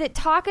reports that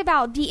talk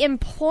about the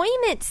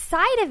employment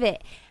side of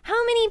it.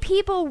 How many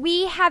people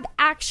we have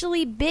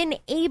actually been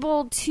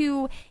able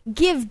to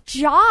give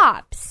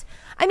jobs?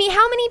 I mean,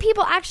 how many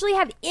people actually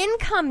have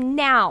income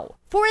now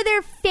for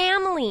their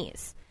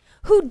families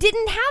who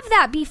didn't have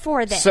that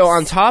before this? So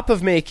on top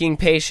of making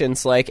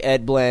patients like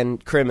Ed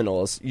Bland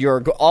criminals,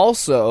 you're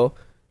also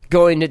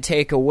going to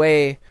take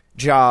away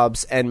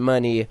jobs and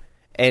money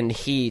and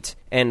heat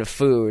and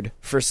food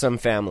for some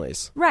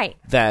families. Right.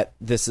 That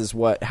this is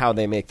how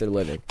they make their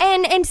living.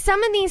 And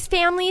some of these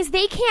families,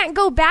 they can't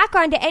go back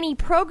onto any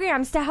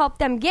programs to help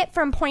them get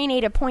from point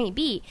A to point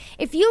B.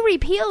 If you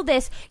repeal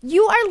this,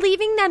 you are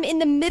leaving them in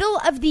the middle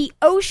of the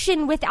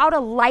ocean without a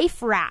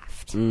life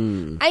raft.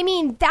 I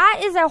mean,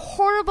 that is a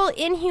horrible,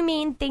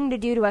 inhumane thing to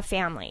do to a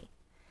family.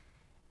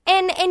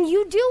 And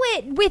you do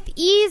it with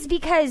ease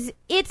because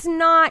it's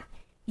not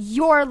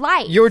your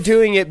life. You're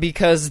doing it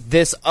because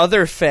this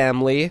other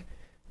family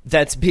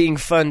that's being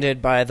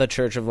funded by the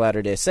Church of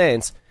Latter-day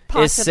Saints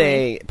is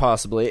scared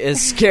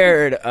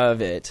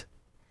of it.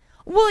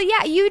 Well,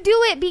 yeah, you do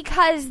it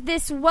because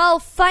this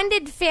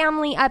well-funded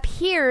family up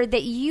here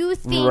that you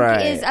think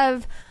Right. is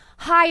of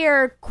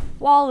higher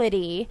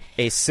quality,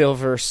 A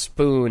silver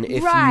spoon,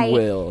 if right? you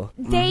will.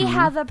 They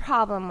have a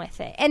problem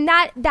with it, and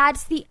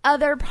that's the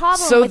other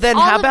problem. So with then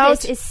all how of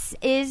about- this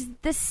is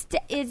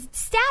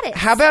status?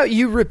 How about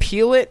you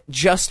repeal it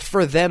just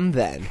for them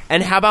then?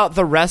 And how about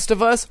the rest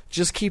of us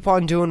just keep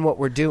on doing what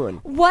we're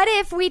doing? What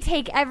if we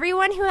take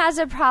everyone who has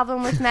a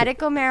problem with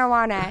medical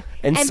marijuana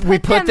And and we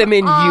put them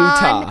in on-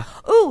 Utah.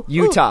 Ooh,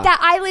 Utah. that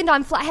island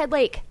on Flathead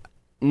Lake.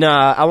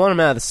 Nah, I want them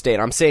out of the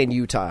state. I'm saying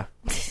Utah.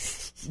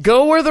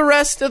 Go where the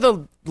rest of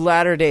the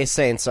Latter-day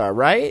Saints are,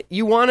 right?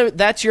 You want to?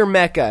 That's your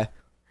Mecca.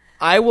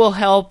 I will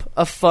help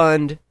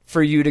fund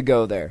for you to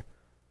go there.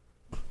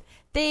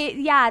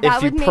 That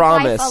If would you make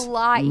promise life a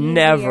lot easier.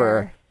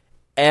 never,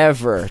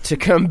 ever to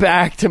come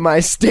back to my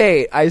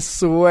state. I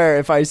swear,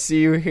 if I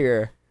see you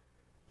here.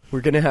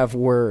 We're going to have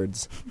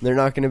words. They're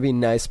not going to be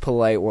nice,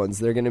 polite ones.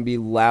 They're going to be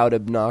loud,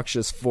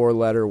 obnoxious,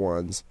 4-letter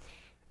ones.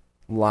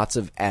 Lots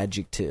of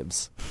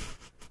adjectives.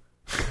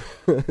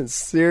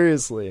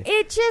 Seriously.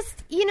 It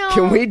just,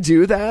 Can we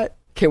do that?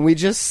 Can we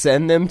just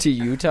send them to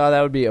Utah?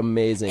 That would be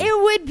amazing.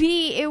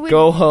 It would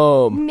go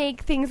home.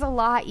 Make things a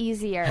lot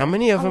easier. How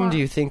many of them do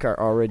you think are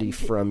already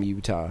from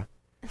Utah?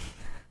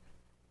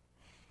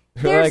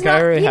 There's I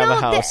already have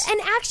a house.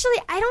 And actually,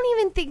 I don't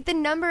even think the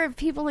number of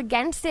people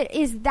against it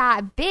is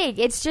that big.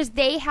 It's just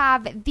they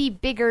have the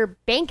bigger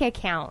bank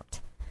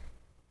account.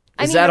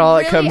 Is that all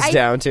it comes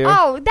down to?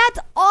 Oh, that's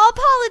all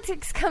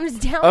politics comes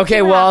down to.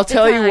 Okay, well, I'll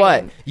tell you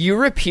what. time. You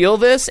repeal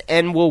this,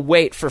 and we'll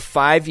wait for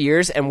 5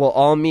 years, and we'll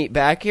all meet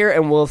back here,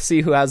 and we'll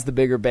see who has the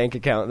bigger bank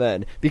account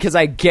then. Because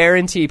I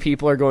guarantee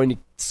people are going to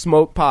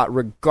smoke pot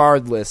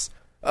regardless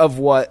of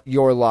what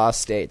your law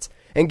states.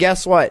 And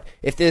guess what?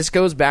 If this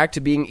goes back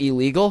to being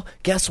illegal,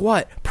 guess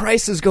what?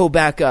 Prices go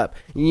back up.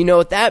 You know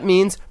what that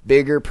means?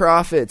 Bigger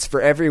profits for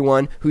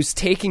everyone who's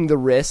taking the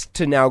risk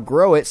to now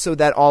grow it so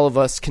that all of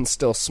us can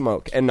still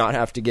smoke and not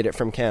have to get it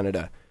from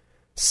Canada.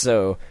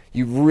 So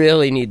you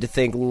really need to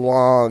think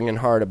long and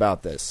hard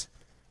about this.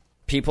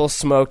 People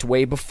smoked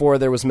way before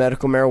there was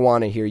medical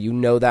marijuana here. You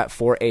know that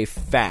for a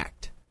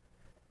fact.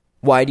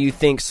 Why do you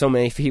think so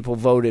many people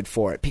voted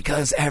for it?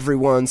 Because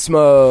everyone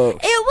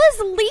smokes. It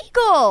was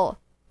legal.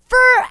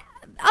 For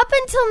up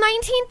until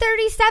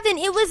 1937,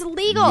 it was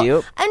legal.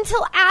 Yep.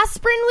 Until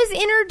aspirin was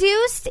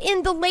introduced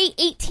in the late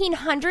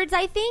 1800s,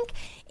 I think.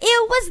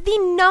 It was the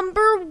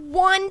number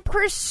one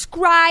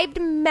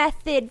prescribed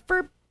method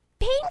for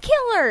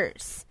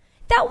painkillers.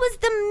 That was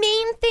the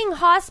main thing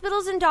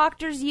hospitals and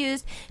doctors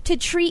used to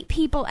treat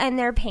people and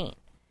their pain.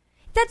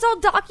 That's all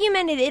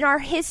documented in our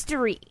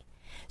history.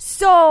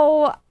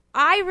 So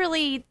I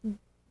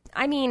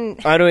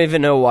don't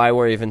even know why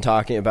we're even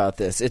talking about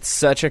this. It's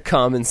such a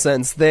common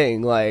sense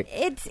thing. Like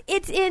it's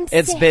insane.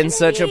 It's been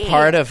such a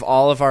part of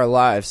all of our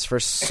lives for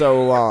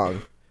so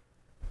long.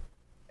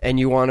 And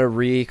you want to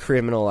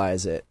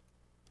recriminalize it.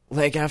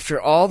 Like after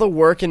all the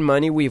work and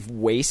money we've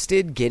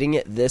wasted getting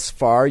it this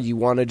far, you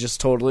want to just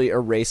totally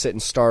erase it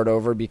and start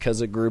over because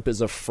a group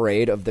is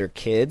afraid of their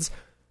kids?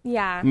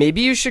 Yeah.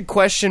 Maybe you should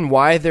question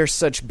why they're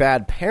such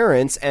bad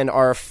parents and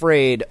are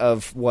afraid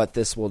of what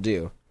this will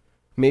do.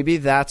 Maybe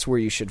that's where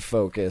you should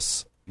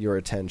focus your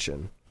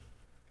attention.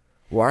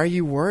 Why are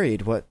you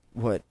worried what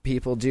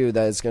people do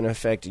that is going to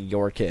affect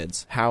your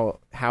kids? How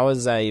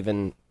is that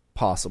even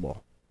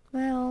possible?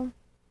 Well,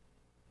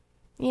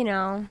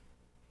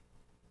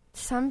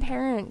 some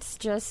parents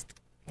just...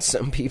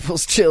 Some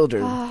people's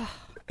children.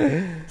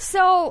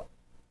 So,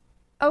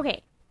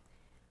 okay.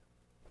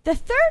 The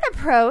third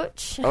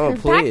approach,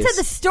 back to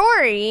the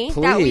story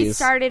that we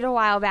started a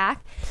while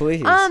back.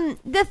 Please.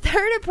 The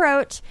third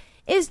approach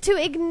is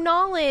to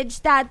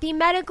acknowledge that the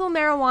medical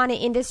marijuana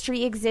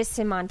industry exists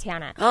in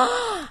Montana.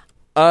 Oh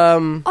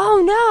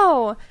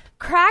no!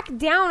 Crack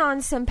down on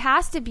some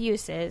past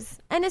abuses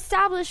and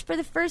establish for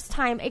the first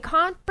time a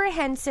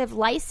comprehensive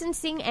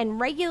licensing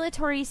and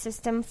regulatory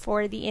system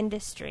for the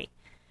industry.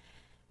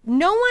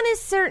 No one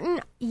is certain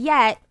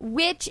yet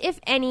which, if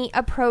any,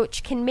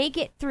 approach can make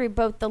it through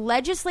both the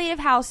legislative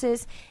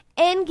houses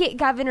and get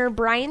Governor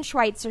Brian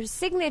Schweitzer's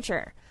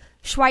signature.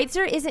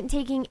 Schweitzer isn't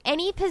taking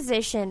any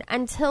position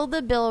until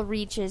the bill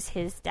reaches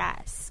his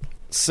desk.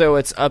 So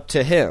it's up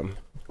to him.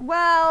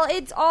 Well,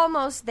 it's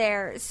almost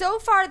there. So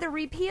far, the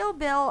repeal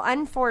bill,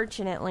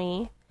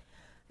 unfortunately,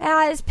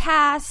 has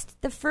passed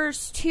the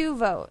first 2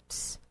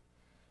 votes.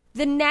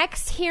 The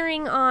next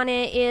hearing on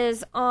it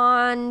is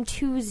on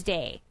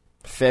Tuesday.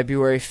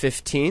 February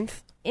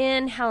 15th?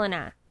 In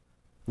Helena.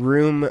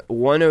 Room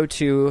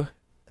 102,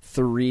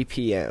 3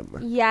 p.m.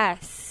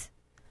 Yes.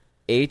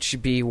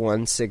 HB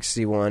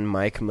 161,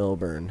 Mike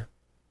Milburn.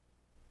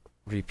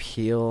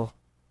 Repeal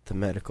the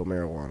medical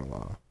marijuana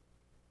law.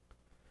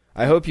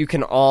 I hope you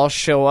can all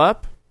show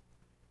up.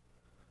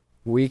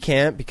 We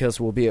can't because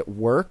we'll be at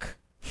work.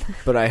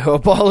 But I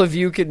hope all of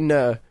you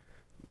can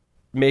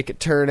make it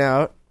turn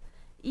out.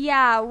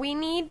 Yeah, we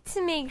need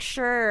to make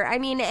sure. I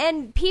mean,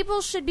 and people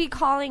should be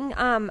calling.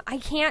 I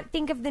can't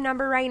think of the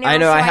number right now. I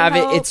know, so I have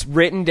hope it. It's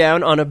written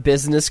down on a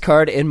business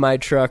card in my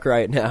truck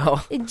right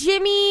now.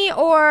 Jimmy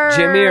or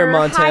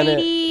Montana.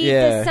 Heidi.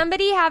 Yeah. Does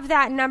somebody have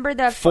that number?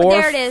 There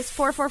it is,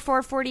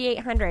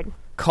 444-4800.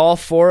 Call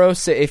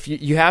 406. If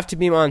you have to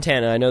be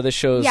Montana. I know this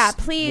show's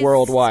please,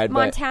 worldwide.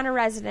 Montana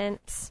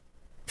residents.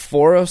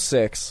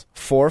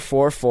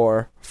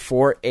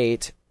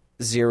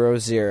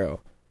 406-444-4800.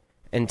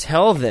 And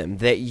tell them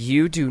that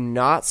you do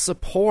not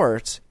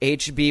support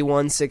HB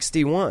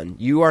 161.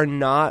 You are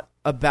not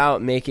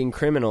about making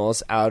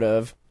criminals out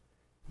of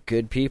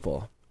good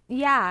people.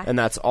 Yeah. And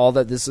that's all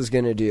that this is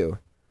going to do.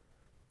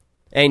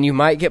 And you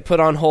might get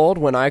put on hold.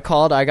 When I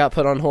called, I got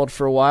put on hold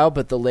for a while,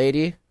 but the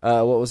lady,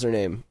 what was her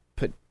name?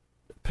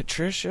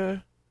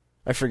 Patricia?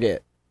 I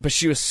forget. But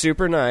she was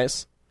super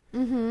nice.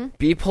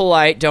 Be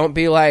polite. Don't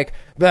be like,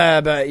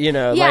 bah, bah,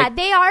 Yeah, like,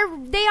 they are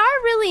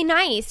really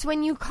nice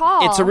when you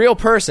call. it's a real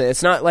person.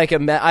 It's not like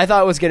I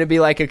thought it was going to be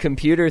like a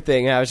computer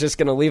thing. I was just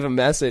going to leave a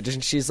message,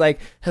 and she's like,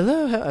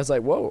 hello. I was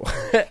like, whoa.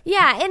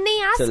 Yeah, and they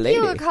ask a you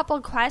lady. a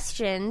couple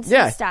questions.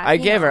 Yeah, and stuff, I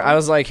you gave her. know. I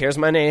was like, here's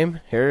my name.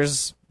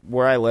 Here's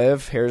where I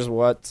live. Here's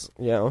what,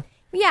 Yeah,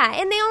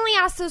 and they only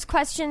ask those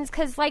questions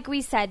because, like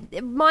we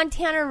said,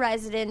 Montana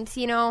residents,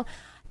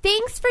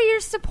 thanks for your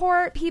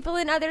support, people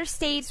in other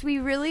states. We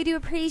really do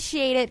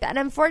appreciate it. But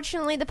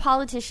unfortunately, the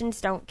politicians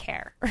don't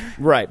care.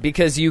 Right,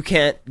 because you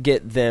can't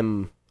get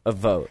them a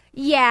vote.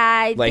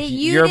 Yeah. Like,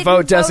 you your didn't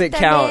vote doesn't them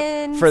count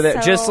in, for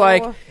that. Just so-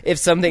 like if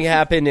something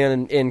happened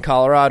in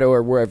Colorado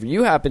or wherever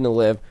you happen to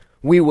live,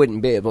 we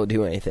wouldn't be able to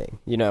do anything.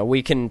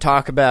 We can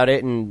talk about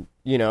it and,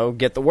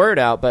 get the word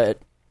out, but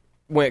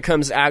when it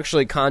comes to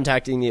actually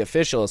contacting the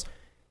officials,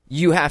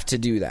 you have to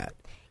do that.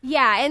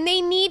 Yeah, and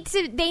they need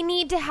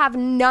to have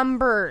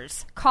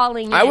numbers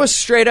calling in. I was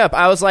straight up.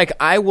 I was like,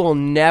 I will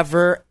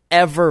never,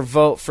 ever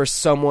vote for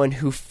someone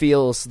who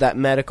feels that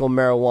medical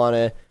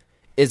marijuana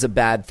is a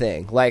bad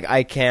thing. Like,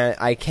 I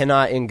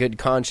cannot in good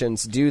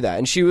conscience do that.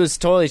 And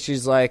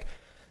she's like,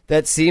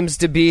 that seems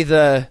to be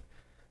the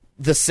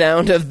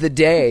sound of the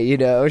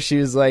day, She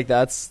was like,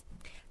 that's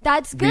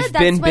That's good. We've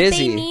That's been what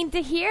busy. they need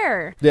to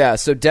hear. Yeah,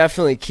 so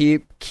definitely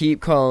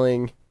keep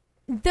calling.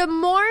 The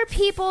more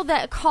people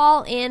that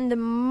call in, the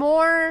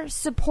more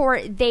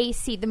support they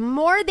see. The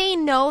more they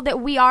know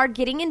that we are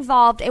getting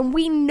involved and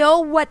we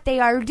know what they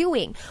are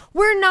doing.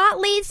 We're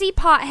not lazy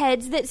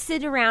potheads that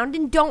sit around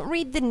and don't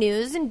read the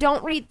news and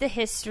don't read the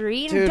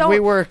history and Dude, don't we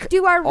work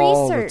do our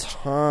all research. the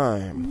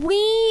time.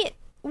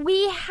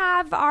 We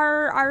have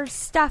our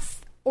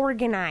stuff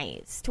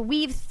organized.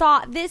 We've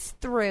thought this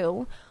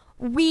through.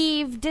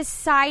 We've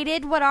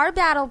decided what our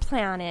battle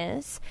plan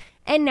is,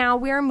 and now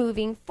we're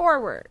moving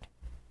forward.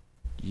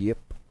 Yep.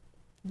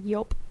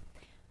 Yup.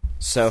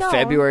 So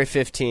February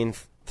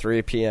 15th,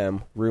 3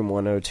 p.m., room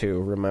 102,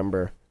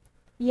 remember.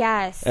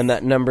 Yes. And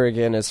that number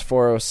again is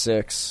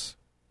 406.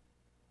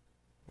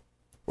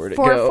 Where'd it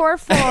go?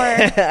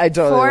 444 I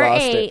totally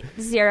lost it.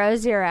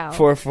 4800.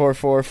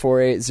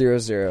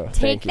 444-4800.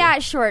 Take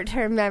that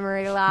short-term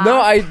memory loss. No,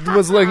 I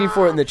was looking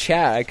for it in the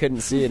chat. I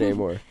couldn't see it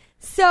anymore.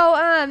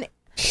 So,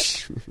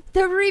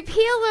 the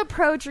repeal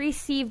approach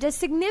received a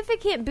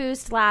significant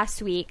boost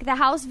last week. The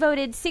House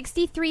voted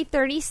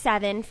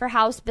 63-37 for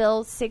House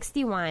Bill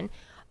 61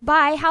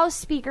 by House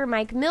Speaker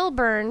Mike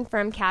Milburn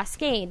from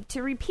Cascade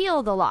to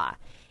repeal the law.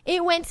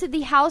 It went to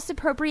the House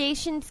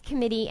Appropriations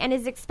Committee and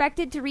is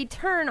expected to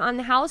return on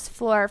the House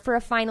floor for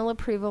a final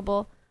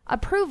approval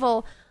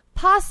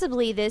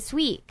possibly this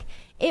week.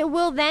 It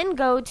will then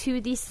go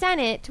to the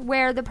Senate,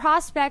 where the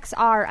prospects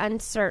are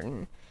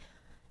uncertain.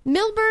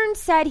 Milburn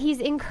said he's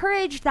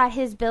encouraged that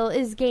his bill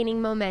is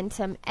gaining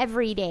momentum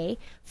every day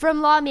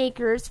from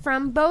lawmakers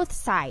from both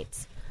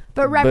sides.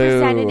 But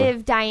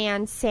Representative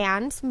Diane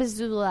Sands,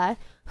 Missoula,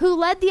 who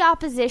led the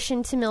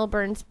opposition to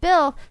Milburn's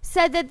bill,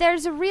 said that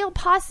there's a real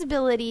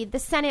possibility the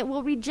Senate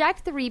will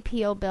reject the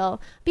repeal bill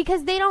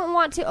because they don't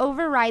want to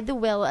override the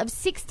will of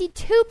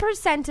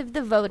 62% of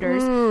the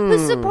voters who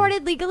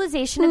supported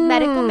legalization of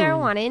medical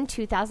marijuana in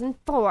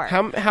 2004.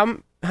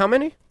 How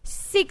many?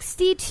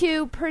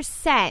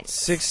 62%.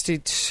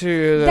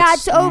 62.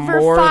 That's over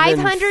more than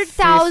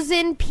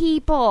 500,000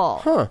 people.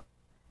 Huh.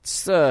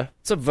 It's a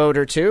vote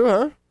or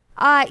two,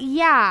 huh?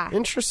 Yeah.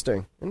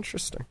 Interesting.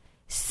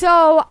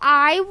 So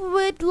I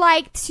would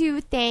like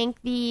to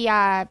thank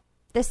the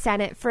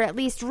Senate for at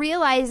least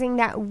realizing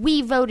that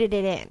we voted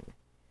it in.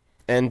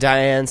 And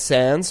Diane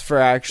Sands for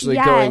actually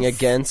Yes. going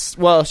against.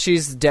 Well,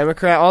 she's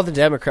Democrat. All the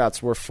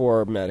Democrats were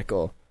for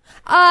medical.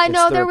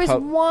 No, the there was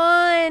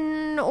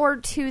one or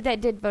two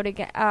that did vote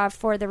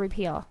for the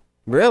repeal.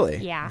 Really?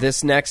 Yeah.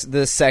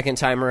 The second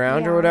time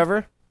around or Yeah.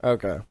 whatever?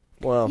 Okay.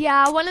 Well.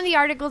 Yeah, one of the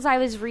articles I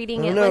was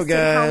reading, I it don't know, listed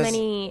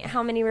guys.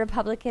 how many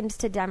Republicans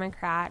to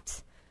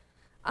Democrats.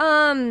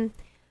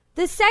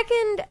 The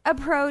second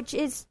approach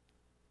is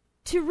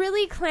to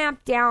really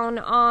clamp down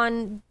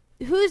on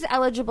who's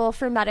eligible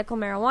for medical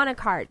marijuana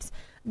cards,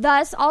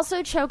 thus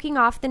also choking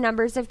off the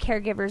numbers of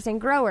caregivers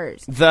and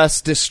growers.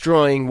 Thus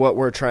destroying what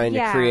we're trying to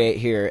Yeah. create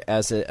here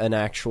as an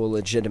actual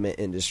legitimate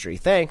industry.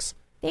 Thanks.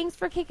 Thanks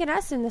for kicking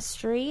us in the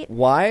street.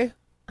 Why?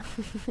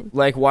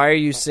 Like, why are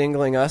you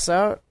singling us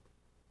out?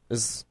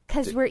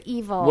 Because we're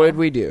evil. What'd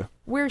we do?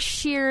 We're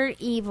sheer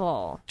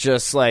evil.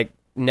 Just like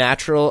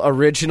natural,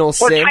 original Or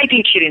sin?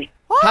 typing cheating.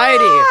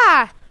 Heidi!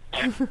 Ah!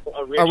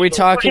 Are we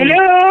talking?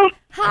 Hello.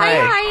 Hi,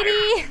 Hi.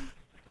 Heidi.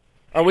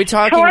 Are we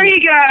talking? How are you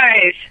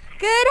guys?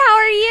 Good, how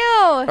are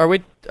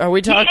you? Are we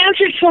You talking?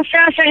 answered so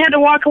fast I had to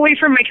walk away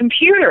from my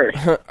computer.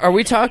 Are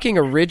we talking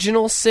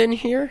original sin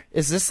here?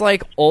 Is this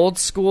like old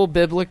school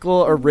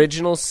biblical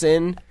original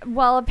sin?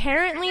 Well,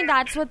 apparently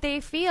that's what they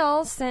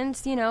feel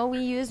since, we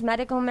use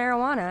medical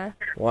marijuana.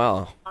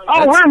 Wow.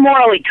 Oh, we're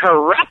morally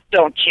corrupt,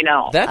 don't you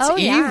know? That's Oh,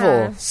 yeah.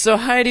 evil. So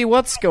Heidi,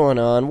 what's going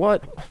on?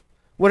 What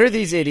are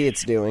these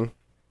idiots doing?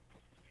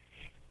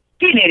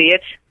 Being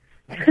idiots.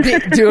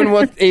 Doing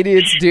what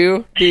idiots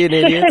do? Being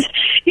idiots?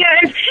 Yeah,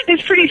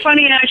 It's pretty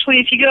funny, actually.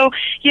 If you go,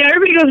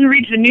 everybody goes and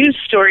reads the news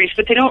stories,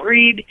 but they don't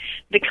read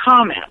the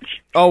comments.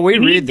 Oh, we You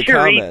read need the to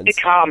comments. Read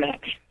the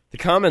comments. The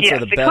comments Yes, are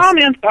the the best.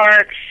 comments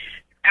are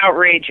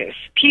outrageous.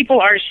 People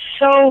are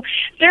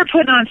they're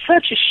putting on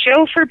such a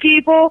show for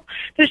people.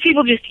 There's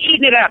people just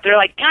eating it up. They're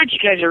like, God, you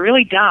guys are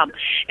really dumb.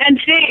 And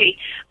today,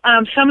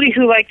 somebody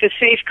who the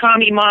safe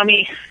commie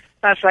mommy,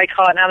 that's what I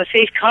call it now, the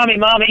safe commie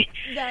mommy.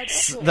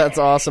 That's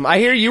awesome. I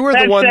hear you were the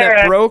That's one that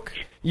their- broke.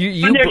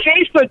 You On their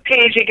Facebook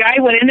page, a guy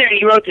went in there and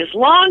he wrote this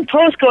long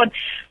post going,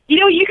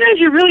 you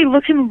guys are really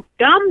looking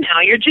dumb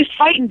now. You're just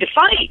fighting to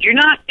fight. You're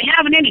not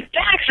having any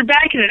facts or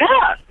backing it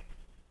up.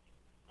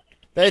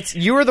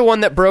 You were the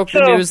one that broke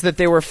the So- news that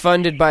they were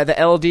funded by the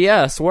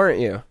LDS, weren't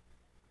you?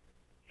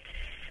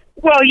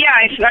 Well, yeah,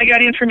 I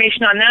got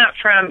information on that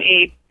from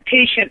a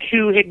patient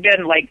who had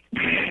been,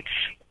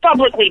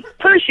 publicly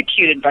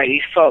persecuted by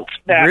these folks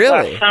back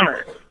Really? last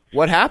summer.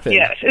 What happened?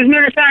 Yes. As a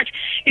matter of fact,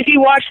 if you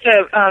watch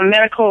the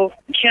medical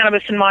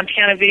cannabis in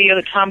Montana video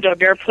that Tom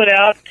Delbert put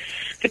out,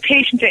 the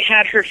patient that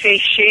had her face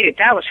shaded,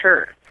 that was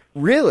her.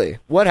 Really?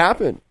 What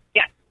happened?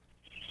 Yeah.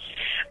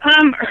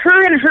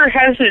 Her and her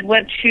husband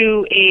went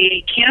to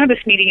a cannabis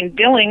meeting in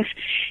Billings,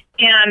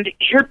 and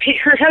her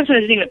husband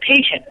isn't even a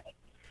patient.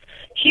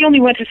 He only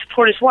went to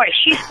support his wife.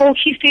 She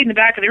stayed in the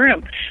back of the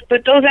room.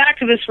 But those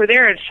activists were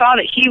there and saw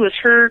that he was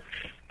her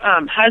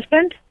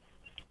husband,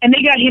 and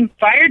they got him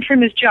fired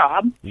from his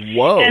job.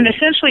 Whoa. And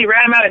essentially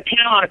ran him out of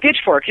town on a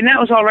pitchfork, and that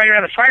was all right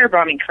around the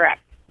firebombing crap.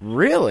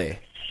 Really?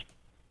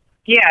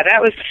 Yeah,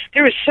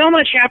 there was so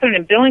much happening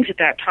in Billings at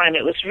that time.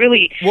 It was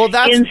really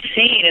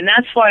insane, and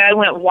that's why I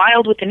went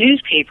wild with the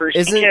newspapers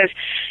because,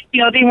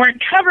 they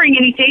weren't covering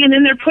anything, and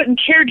then they're putting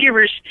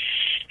caregivers'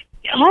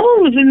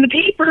 homes in the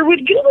paper with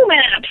Google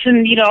Maps,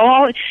 and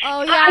all.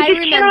 Oh yeah, I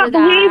just cannot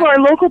believe our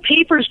local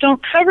papers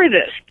don't cover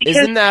this. Because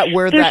Isn't that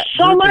where there's that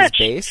so group much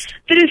is based?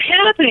 that is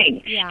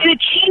happening, Yeah. and it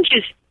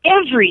changes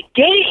every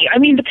day. I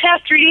mean, the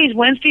past 3 days,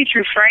 Wednesday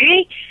through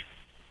Friday,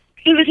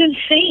 it was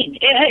insane.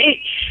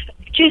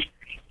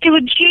 It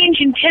would change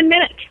in 10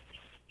 minutes.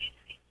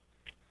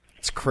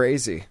 It's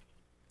crazy.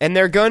 And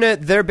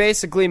they're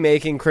basically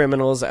making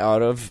criminals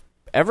out of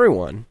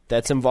everyone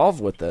that's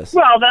involved with this.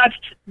 Well,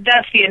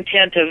 that's the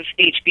intent of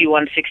HB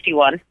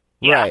 161.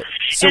 Yeah. Right.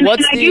 So and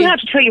what's I do have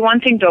to tell you one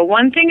thing, though.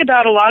 One thing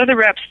about a lot of the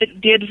reps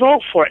that did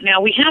vote for it.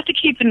 Now, we have to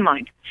keep in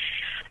mind,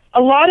 a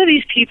lot of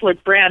these people are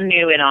brand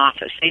new in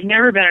office. They've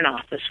never been in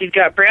office. We've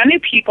got brand new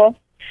people,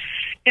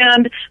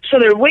 and so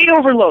they're way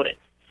overloaded.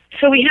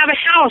 So we have a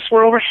House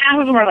where over half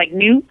of them are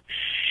new,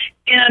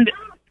 and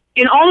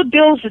in all the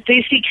bills that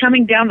they see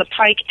coming down the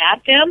pike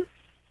at them,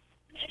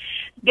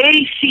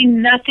 they see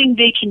nothing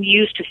they can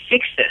use to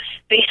fix this.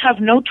 They have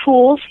no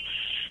tools,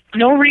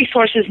 no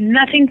resources,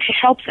 nothing to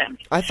help them.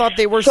 I thought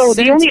they were so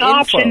sent the only info.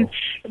 option.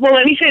 Well,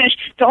 let me finish.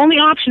 The only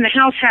option the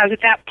House has at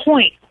that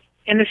point,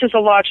 and this is the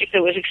logic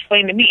that was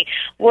explained to me,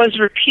 was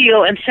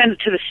repeal and send it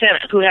to the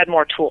Senate, who had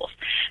more tools.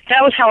 That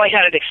was how I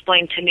had it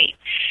explained to me.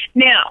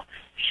 Now,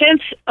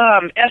 since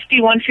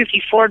SB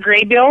 154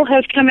 Gray Bill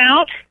has come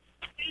out,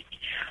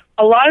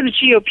 a lot of the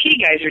GOP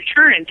guys are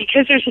turning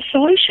because there's a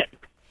solution.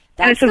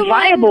 And it's a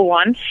viable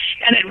one,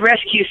 and it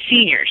rescues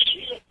seniors.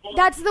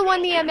 That's the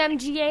one the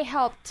MMGA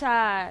helped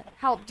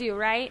do,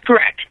 right?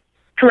 Correct.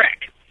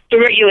 The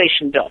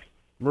regulation bill.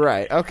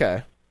 Right,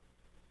 okay.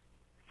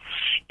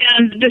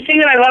 And the thing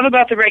that I love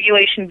about the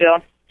regulation bill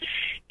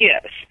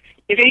is,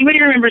 if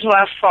anybody remembers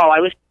last fall, I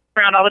was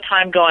around all the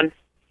time going,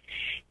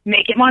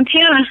 make it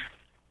Montana.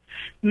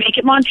 Make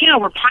it Montana.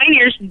 We're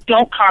pioneers.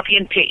 Don't copy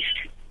and paste.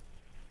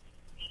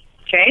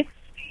 Okay?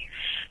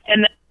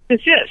 And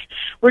this is.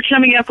 We're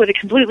coming up with a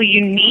completely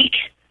unique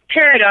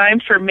paradigm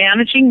for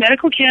managing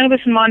medical cannabis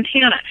in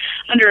Montana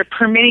under a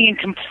permitting and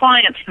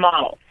compliance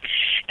model.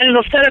 And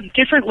it'll set up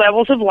different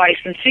levels of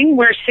licensing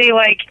where, say,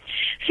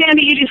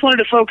 Sandy, you just wanted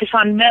to focus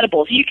on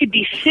medibles. You could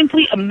be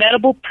simply a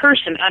medible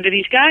person under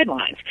these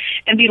guidelines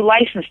and be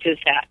licensed as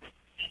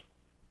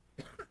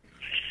that.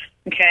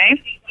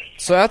 Okay?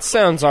 So that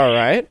sounds all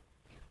right.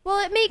 Well,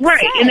 it makes right,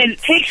 sense. and then it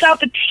takes out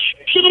the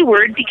T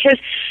word because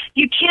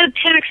you can't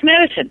tax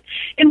medicine,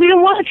 and we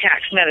don't want to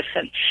tax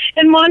medicine.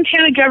 And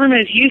Montana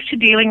government is used to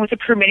dealing with a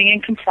permitting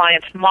and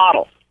compliance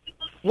model.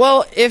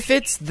 Well, if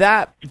it's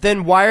that,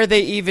 then why are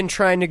they even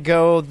trying to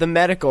go the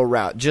medical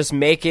route? Just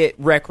make it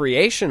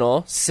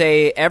recreational.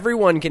 Say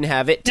everyone can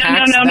have it.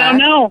 Tax that.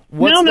 No.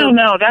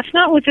 That's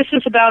not what this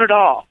is about at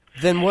all.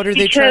 Then what are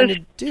they trying to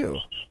do?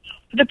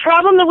 The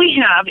problem that we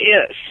have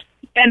is,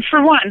 and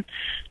for one,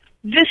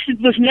 this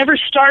was never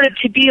started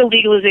to be a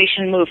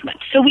legalization movement,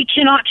 so we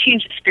cannot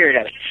change the spirit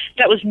of it.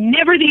 That was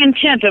never the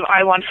intent of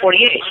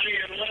I-148.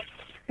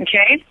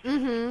 Okay?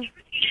 Mm-hmm.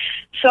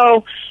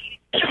 So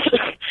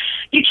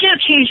you can't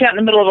change that in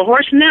the middle of a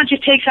horse, and that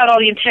just takes out all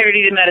the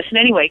integrity of medicine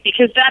anyway,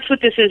 because that's what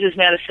this is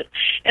medicine.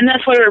 And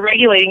that's why we're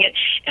regulating it.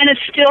 And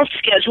it's still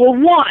Schedule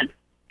 1.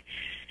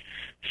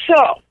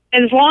 So,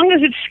 as long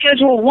as it's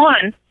Schedule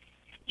 1,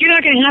 you're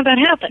not going to have that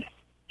happen.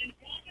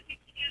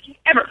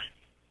 Ever.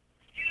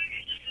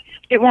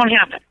 It won't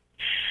happen.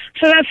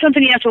 So that's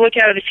something you have to look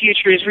at in the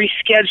future is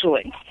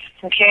rescheduling.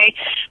 Okay?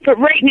 But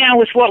right now,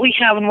 with what we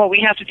have and what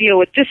we have to deal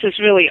with, this is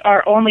really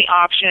our only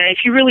option. And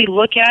if you really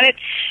look at it,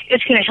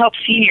 it's going to help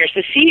seniors.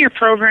 The senior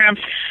program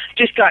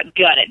just got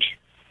gutted.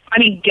 I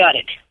mean,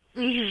 gutted.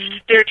 Mm-hmm.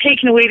 They're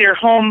taking away their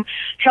home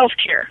health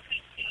care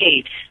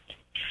aides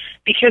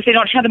because they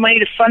don't have the money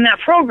to fund that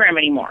program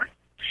anymore.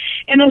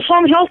 And those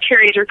home health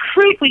care aides are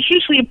critically,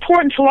 hugely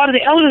important to a lot of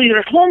the elderly that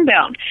are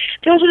homebound.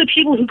 Those are the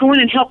people who go in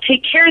and help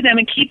take care of them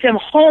and keep them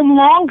home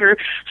longer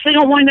so they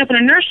don't wind up in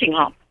a nursing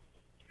home.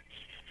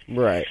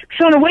 Right.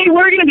 So in a way,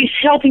 we're going to be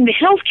helping the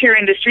healthcare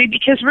industry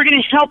because we're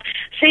going to help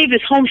save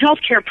this home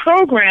healthcare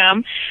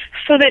program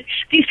so that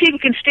these people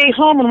can stay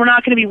home and we're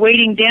not going to be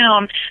weighting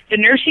down the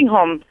nursing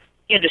home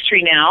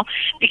industry now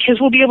because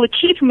we'll be able to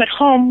keep them at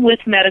home with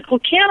medical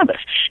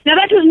cannabis. Now,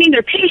 that doesn't mean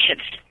they're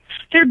patients.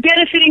 They're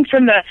benefiting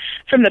from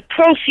the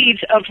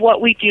proceeds of what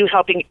we do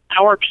helping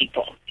our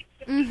people.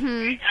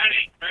 Mm-hmm.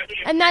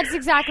 And that's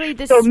exactly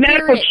the So spirit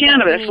medical that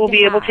cannabis we will need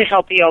be able to have.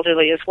 help the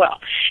elderly as well.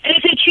 And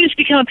if they choose to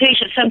become a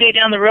patient someday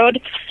down the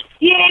road,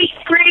 yay,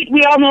 great.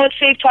 We all know it's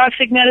safe,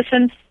 toxic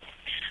medicine.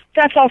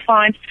 That's all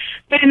fine.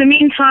 But in the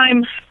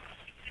meantime,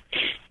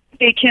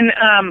 they can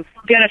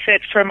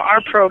benefit from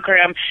our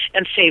program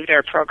and save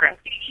their program.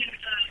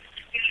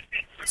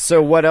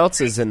 So what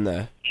else is in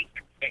the...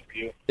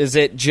 does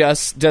it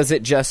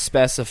just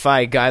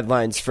specify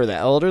guidelines for the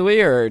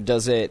elderly, or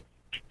does it...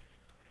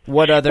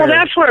 what other... Well,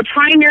 that's where a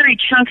primary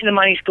chunk of the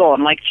money's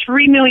going. Like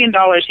 $3 million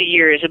a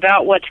year is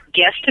about what's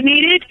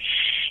guesstimated.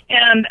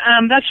 And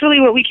that's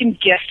really what we can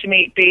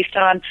guesstimate based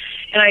on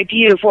an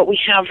idea of what we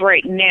have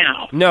right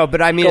now. No,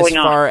 but I mean as going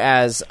on. far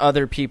as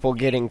other people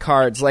getting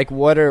cards, like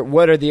what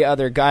are the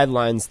other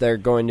guidelines they're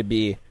going to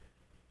be?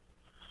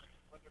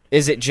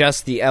 Is it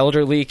just the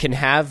elderly can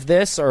have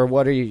this, or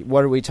what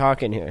are we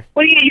talking here?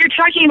 Well, you're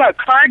talking about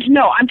cards?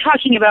 No, I'm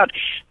talking about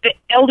the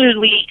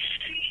elderly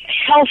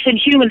health and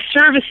human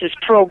services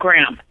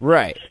program.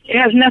 Right. It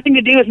has nothing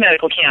to do with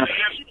medical cannabis.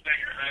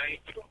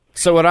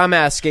 So what I'm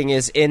asking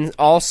is, in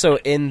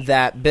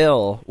that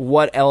bill,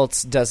 what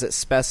else does it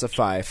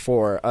specify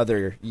for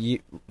other?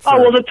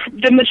 Well,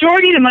 the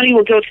majority of the money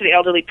will go to the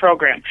elderly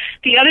program.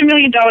 The other $1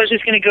 million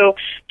is going to go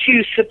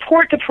to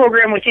support the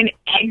program within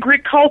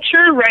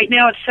agriculture. Right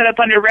now, it's set up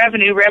under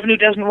revenue. Revenue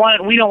doesn't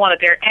want it. We don't want it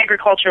there.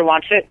 Agriculture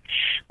wants it.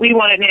 We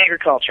want it in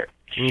agriculture.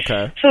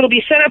 Okay. So it'll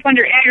be set up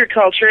under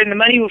agriculture, and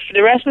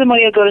the rest of the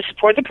money will go to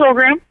support the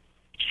program.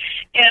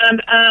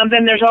 And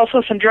then there's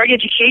also some drug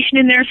education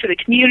in there for the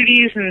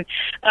communities, and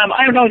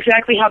I don't know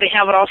exactly how they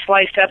have it all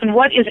sliced up. And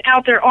what is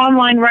out there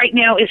online right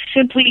now is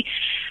simply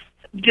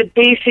the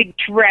basic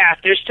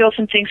draft. There's still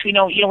some things we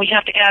know. We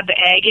have to add the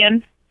ag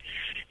in,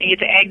 and get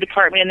the ag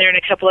department in there and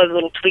a couple other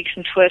little tweaks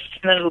and twists,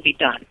 and then it'll be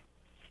done.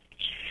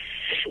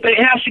 But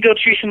it has to go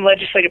through some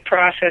legislative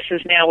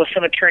processes now with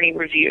some attorney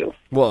review.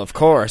 Well, of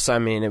course. I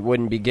mean, it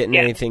wouldn't be getting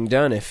Yeah. anything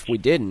done if we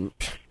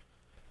didn't.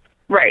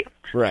 Right.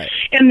 Right.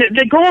 And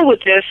the goal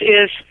with this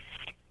is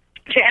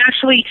to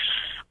actually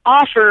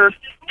offer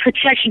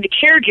protection to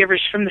caregivers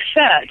from the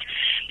feds.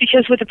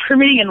 Because with the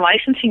permitting and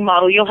licensing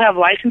model, you'll have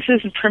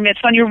licenses and permits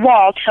on your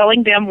wall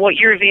telling them what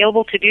you're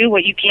available to do,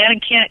 what you can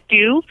and can't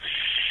do.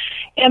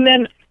 And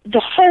then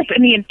the hope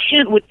and the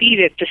intent would be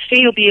that the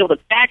state will be able to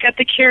back up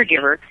the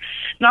caregiver,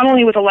 not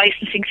only with the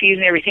licensing fees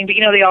and everything, but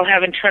they all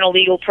have internal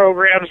legal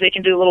programs. They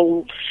can do a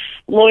little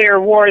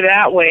lawyer war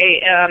that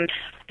way, and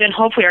then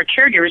hopefully our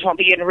caregivers won't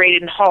be getting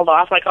raided and hauled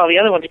off like all the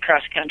other ones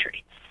across the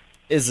country.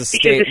 Is the Because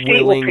state the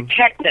state will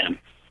protect them.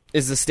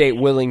 Is the state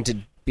willing to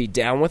be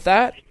down with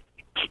that?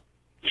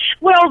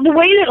 Well, the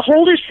way that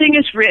Holder's thing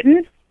is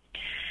written,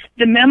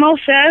 the memo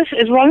says,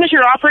 as long as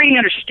you're operating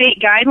under state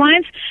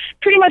guidelines,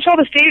 pretty much all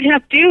the state would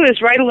have to do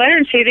is write a letter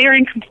and say they are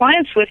in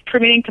compliance with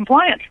permitting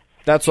compliance.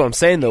 That's what I'm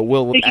saying, though.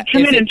 They can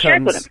come in and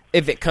check with them.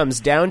 If it comes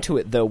down to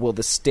it, though, will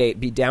the state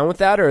be down with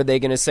that, or are they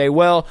going to say,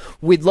 well,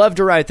 we'd love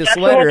to write this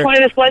That's letter, the whole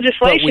point of this but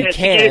legislation we is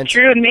to get it can't,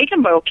 through and make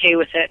them okay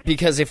with it.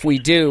 because if we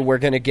do, we're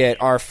going to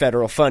get our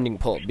federal funding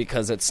pulled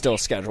because it's still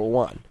Schedule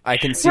 1. I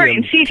can see Right, them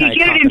and see, if you kinda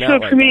get it copping into a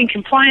out like permitting that.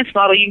 compliance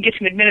model, you can get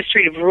some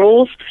administrative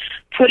rules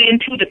put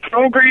into the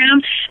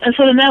program, and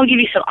so then that will give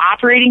you some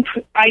operating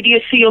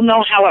ideas so you'll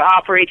know how it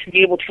operates and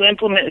be able to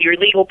implement your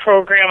legal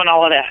program and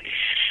all of that.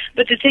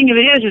 But the thing of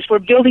it is we're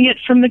building it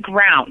from the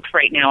ground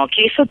right now,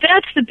 okay? So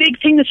that's the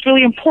big thing that's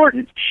really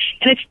important,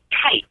 and it's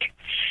tight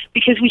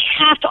because we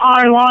have to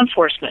honor law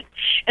enforcement.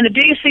 And the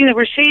biggest thing that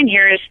we're saying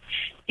here is,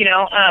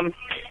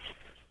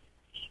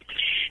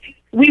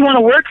 we want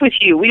to work with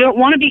you. We don't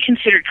want to be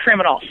considered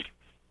criminals.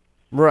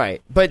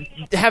 Right, but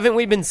haven't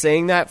we been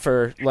saying that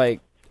for,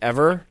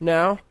 ever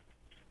now?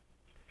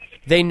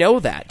 They know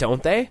that,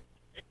 don't they?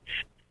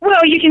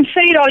 Well, you can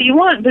say it all you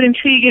want, but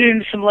until you get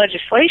into some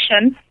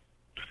legislation,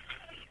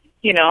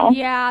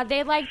 Yeah,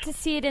 they like to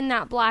see it in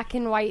that black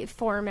and white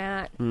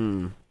format.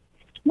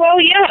 Well,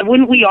 yeah,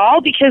 wouldn't we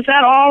all? Because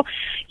that all,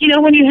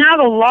 when you have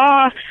a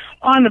law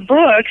on the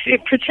books,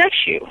 it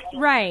protects you.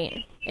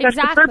 Right. That's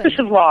Exactly. the purpose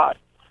of law.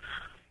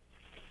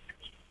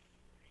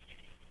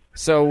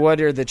 So what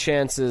are the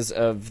chances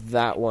of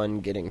that one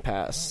getting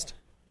passed?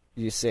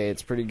 You say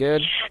it's pretty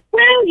good?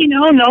 Well,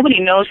 nobody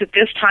knows at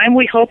this time.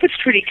 We hope it's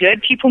pretty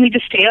good. People need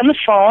to stay on the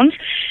phones,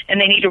 and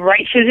they need to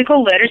write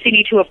physical letters. They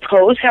need to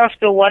oppose House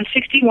Bill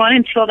 161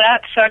 until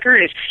that sucker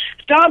is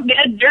dog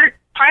dead dirt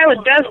pile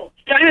of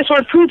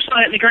dinosaur poops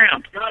on it in the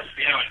ground.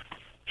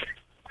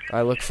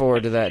 I look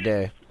forward to that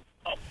day.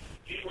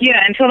 Yeah,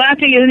 until that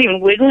thing isn't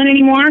even wiggling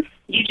anymore,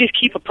 you just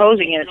keep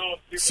opposing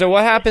it. So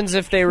what happens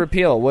if they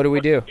repeal? What do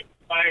we do?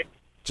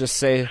 Just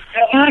say...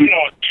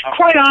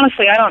 Quite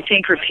honestly, I don't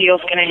think repeal's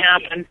going to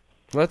happen.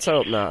 Let's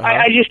hope not. Huh?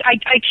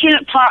 I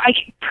can't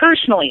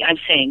personally, I'm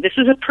saying, this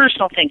is a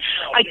personal thing.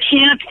 I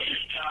can't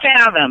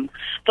fathom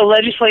the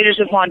legislators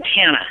of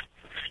Montana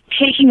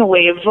taking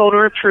away a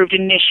voter-approved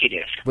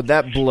initiative. Would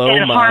that blow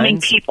and minds?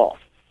 Harming people.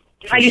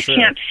 I just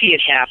can't see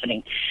it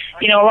happening.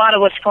 A lot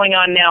of what's going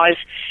on now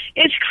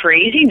it's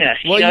craziness.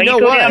 Well, you go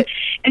down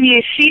and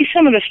you see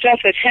some of the stuff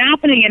that's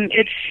happening, and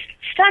it's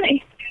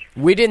stunning.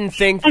 We didn't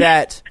think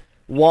that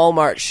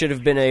Walmart should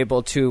have been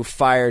able to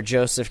fire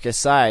Joseph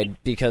Gasside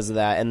because of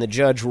that, and the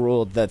judge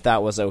ruled that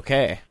that was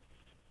okay.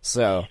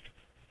 So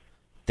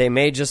they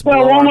may just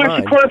blow our Walmart's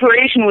mind. a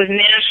corporation with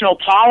national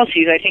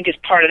policies, I think, is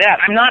part of that.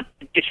 I'm not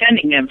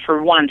defending them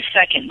for 1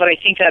 second, but I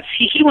think that's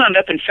he wound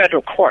up in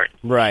federal court.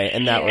 Right,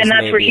 and that's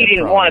where he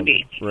didn't want to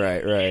be.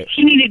 Right.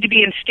 He needed to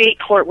be in state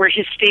court where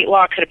his state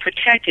law could have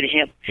protected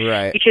him.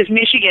 Right. Because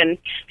Michigan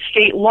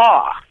state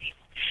law.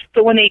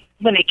 But when they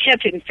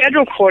kept it in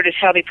federal court is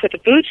how they put the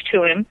boots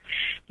to him,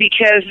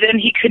 because then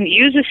he couldn't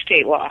use his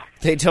state law.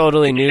 They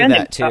totally knew Defend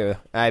that himself.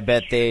 too. I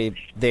bet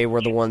they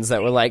were the ones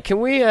that were like, "Can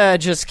we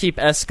just keep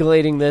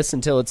escalating this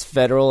until it's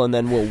federal and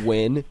then we'll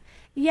win?"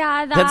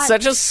 Yeah, that's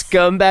such a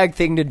scumbag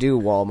thing to do,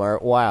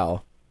 Walmart.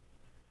 Wow.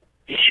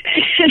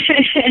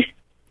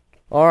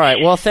 All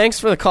right. Well, thanks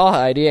for the call,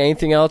 Heidi.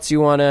 Anything else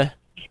you want to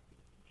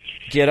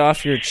get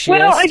off your chest?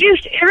 Well,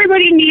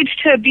 everybody needs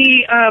to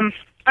be.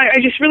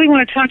 I just really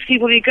want to talk to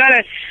people. You got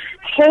to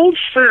hold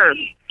firm.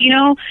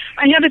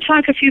 I had to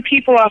talk a few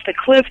people off the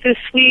cliff this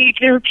week.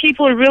 There are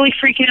people who are really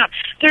freaking out.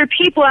 There are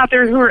people out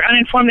there who are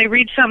uninformed. They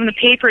read something in the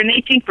paper and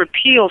they think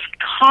repeal's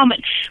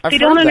common. They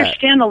don't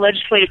understand the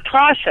legislative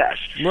process.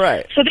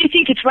 Right. So they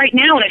think it's right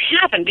now when it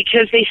happened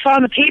because they saw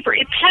in the paper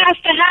it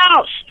passed the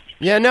House.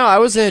 Yeah, no, I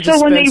was in a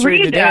So when they dispensary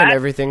read today that, and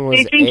everything was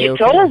they think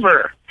A-okay. it's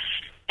over.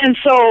 And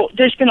so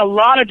there's been a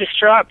lot of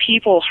distraught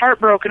people,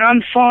 heartbroken, on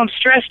the phone,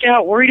 stressed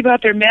out, worried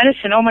about their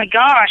medicine. Oh, my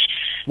gosh.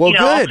 Well,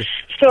 good.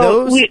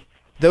 So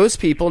those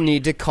people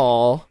need to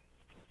call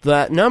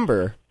that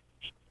number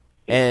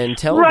and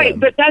tell them. Right,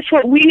 but that's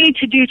what we need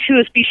to do,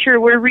 too, is be sure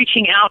we're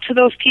reaching out to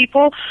those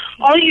people.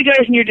 All you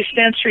guys in your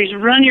dispensaries,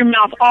 run your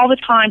mouth all the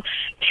time.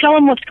 Tell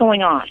them what's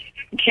going on.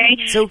 Okay?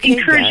 It's okay,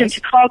 Encourage them guys.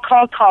 to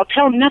call.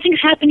 Tell them nothing's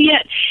happened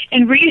yet.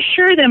 And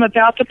reassure them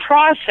about the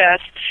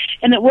process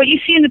and that what you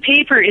see in the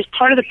paper is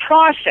part of the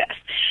process.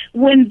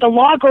 When the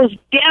law goes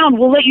down,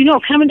 we'll let you know.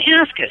 Come and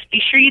ask us.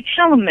 Be sure you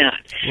tell them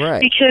that.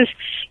 Right. Because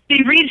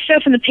they read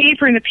stuff in the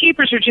paper, and the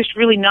papers are just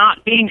really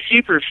not being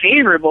super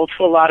favorable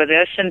to a lot of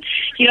this. And,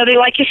 they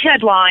like a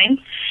headline.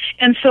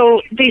 And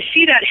so they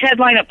see that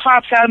headline, it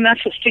pops out, and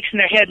that's what sticks in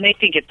their head, and they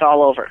think it's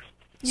all over.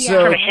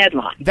 So From a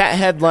headline. that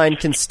headline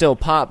can still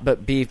pop,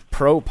 but be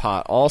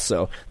pro-pot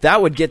also.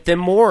 That would get them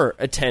more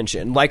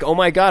attention. Like, oh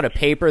my God, a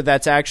paper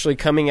that's actually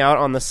coming out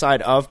on the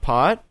side of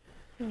pot?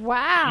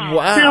 Wow.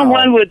 Now,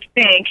 one would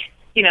think,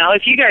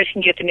 if you guys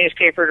can get the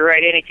newspaper to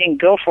write anything,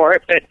 go for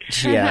it. But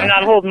Yeah. I'm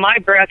not holding my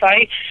breath.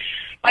 I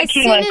As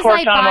came soon on as court I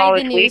on them buy all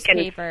the this week, and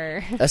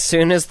newspaper. As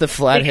soon as the they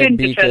Flathead couldn't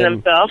defend Beacon...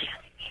 themselves.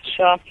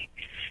 So,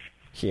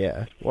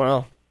 Yeah,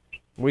 well,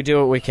 we do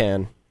what we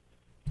can.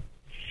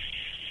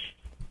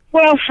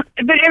 well,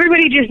 but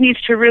everybody just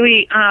needs to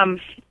really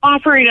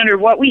operate under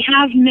what we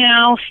have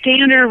now,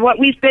 stay under what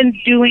we've been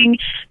doing,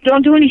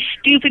 don't do any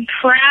stupid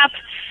crap,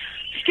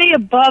 stay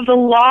above the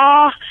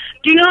law,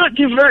 do not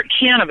divert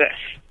cannabis.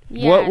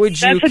 Yes. What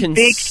would you That's a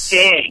big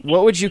thing.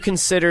 What would you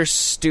consider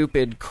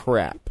stupid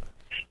crap?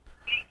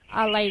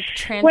 Like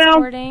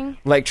transporting?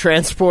 Like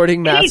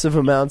transporting massive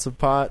amounts of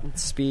pot, and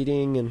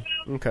speeding, and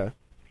okay.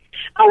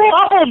 Oh,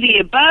 well, all of the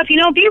above.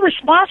 Be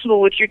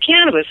responsible with your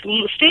cannabis.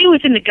 Stay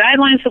within the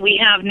guidelines that we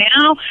have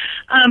now.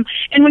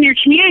 And when you're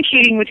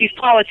communicating with these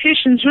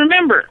politicians,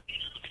 remember,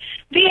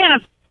 they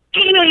have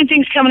 80 million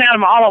things coming at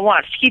them all at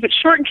once. To keep it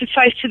short and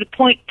concise, to the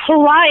point,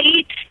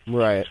 polite.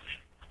 Right.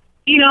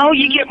 You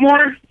get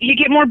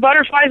more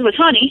butterflies with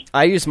honey.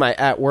 I use my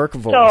at-work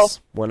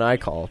voice when I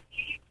call.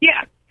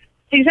 Yeah.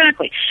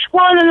 Exactly.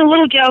 Well, and then the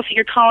little gals that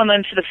you're calling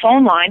into the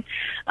phone line,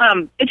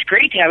 it's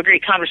great to have a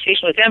great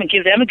conversation with them and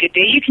give them a good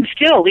day. You can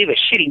still leave a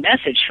shitty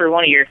message for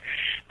one of your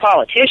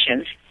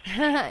politicians.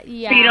 Yeah. But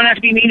you don't have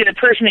to be mean to the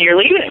person that you're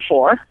leaving it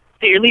for,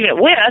 that you're leaving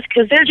it with,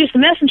 because they're just the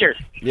messenger.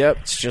 Yep,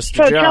 it's just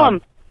So a job. tell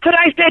them,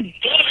 I said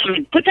damn,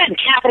 and put that in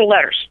capital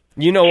letters.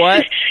 You know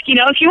what?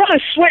 If you want to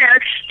swear,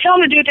 tell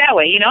them to do it that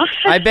way,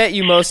 I bet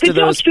you most of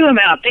Don't those... chew them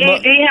out. They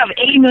have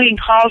 80 million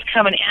calls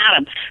coming at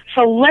them.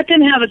 So let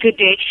them have a good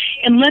day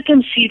and let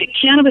them see that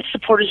cannabis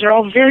supporters are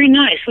all very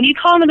nice. When you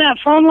call them that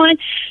phone line,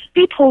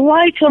 be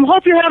polite to them.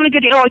 Hope you're having a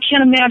good day. Oh, I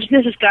can't imagine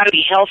this has got to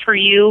be hell for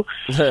you.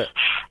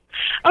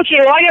 Okay,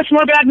 well, I got some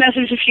more bad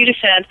messages for you to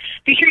send.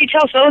 Be sure you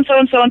tell so-and-so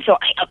and so-and-so.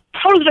 I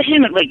oppose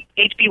vehemently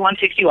HB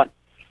 161.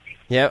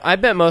 Yeah, I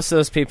bet most of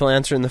those people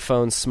answering the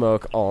phone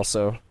smoke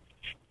also.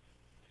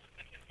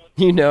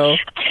 You know?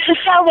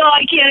 Well,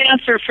 I can't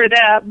answer for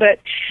that, but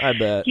I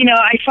bet. you know,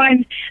 I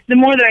find the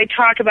more that I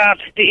talk about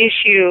the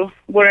issue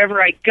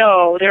wherever I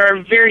go, there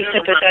are very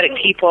sympathetic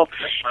people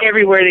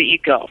everywhere that you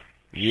go.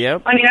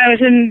 Yep. I mean, I was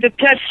in the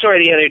pet store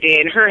the other day,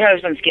 and her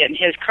husband's getting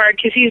his card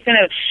because he's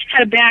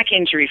had a back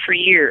injury for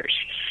years,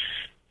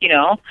 you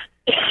know?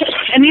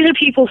 And these are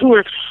people who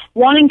are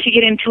wanting to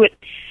get into it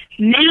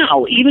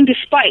now, even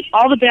despite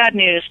all the bad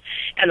news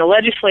and the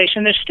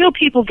legislation. There's still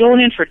people going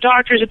in for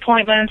doctor's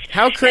appointments.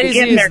 How crazy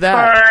and getting is their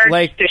that? Cards.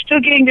 Like, they're still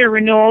getting their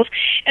renewals,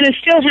 and it's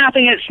still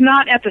happening. It's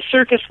not at the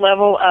circus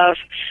level of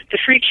the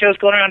freak shows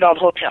going around all the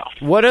hotels.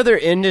 what other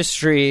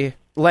industry,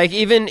 like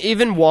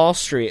even Wall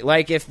Street,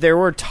 like if there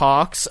were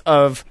talks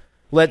of,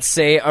 let's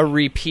say, a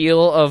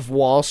repeal of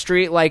Wall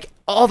Street, like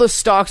all the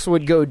stocks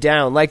would go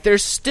down. Like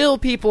there's still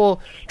people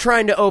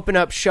trying to open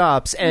up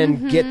shops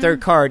and get their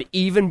card,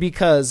 even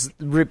because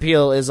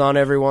repeal is on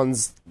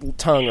everyone's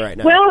tongue right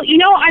now. Well, you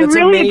know, I That's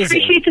really amazing.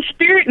 appreciate the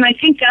spirit, and I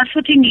think that's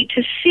what they need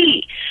to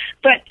see.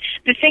 But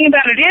the thing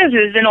about it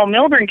is then old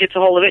Milburn gets a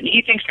hold of it, and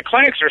he thinks the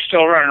clinics are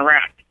still running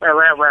around.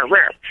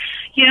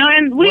 You know,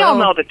 and we all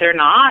know that they're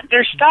not.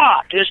 They're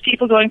stopped. There's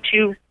people going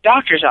to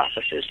doctor's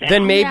offices now.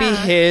 Then maybe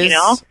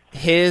Yeah.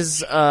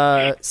 his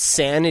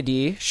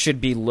sanity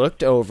should be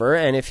looked over,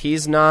 and if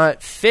he's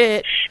not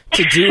fit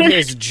to do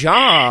his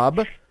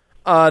job,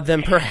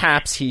 then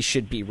perhaps he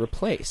should be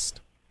replaced.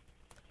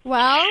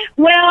 Well,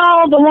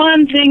 Well, the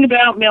one thing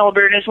about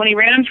Milburn is when he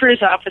ran for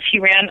his office, he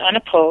ran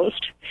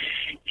unopposed.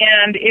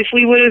 And if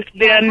we would have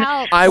been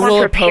helps. I will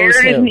more oppose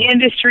prepared him. in the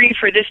industry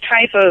for this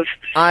type of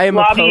I am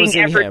lobbying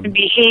opposing effort him. and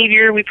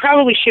behavior, we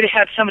probably should have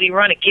had somebody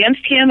run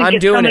against him and I'm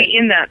get doing somebody it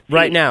in that seat.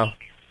 right now.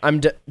 I'm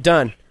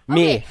done.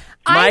 Me, Okay,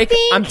 I Mike,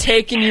 think- I'm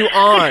taking you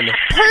on.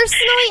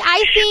 personally,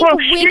 I think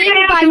Well, you're winning gonna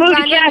have by to move to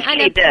running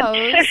Cascade then.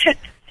 unopposed.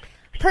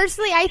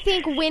 Personally, I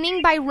think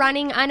winning by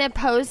running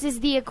unopposed is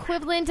the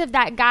equivalent of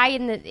that guy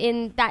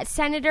in that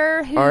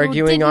senator who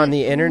Arguing didn't on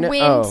the internet?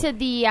 win Oh. to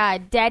the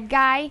dead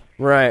guy.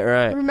 Right.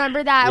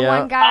 Remember that Yeah.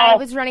 one guy Oh.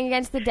 was running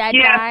against the dead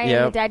Yeah. guy, Yep.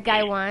 and the dead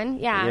guy won.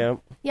 Yeah, Yep.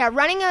 yeah.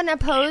 Running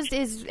unopposed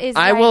is.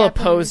 I right will up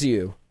in- oppose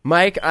you,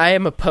 Mike. I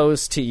am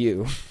opposed to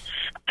you.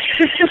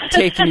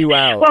 Taking you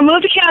out. Well,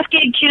 move to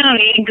Cascade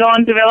County and go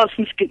and develop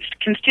some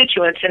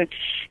constituents and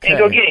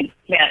go Okay. get him,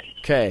 man.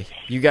 Okay,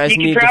 you guys You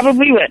need can to.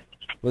 probably win.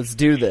 Let's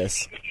do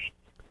this.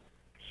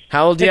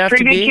 How old do you It's have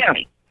to pretty big be?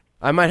 county.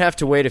 I might have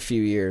to wait a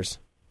few years.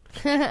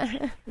 No,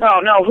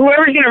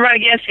 whoever's going to run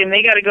against him,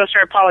 they got to go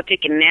start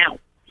politicking now.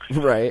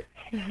 Right.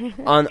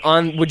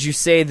 on would you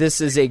say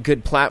this is a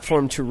good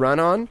platform to run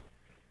on?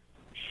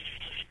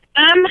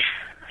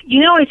 You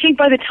know, I think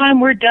by the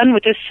time we're done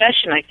with this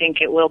session, I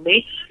think it will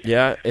be.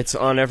 Yeah, it's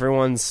on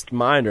everyone's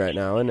mind right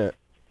now, isn't it?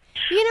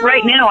 You know,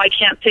 Right now, I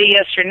can't say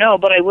yes or no,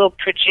 but I will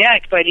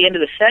project by the end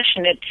of the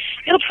session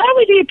it'll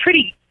probably be a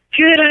pretty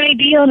good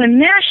idea on a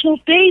national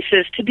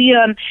basis to be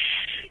on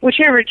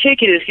whichever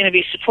ticket is going to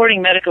be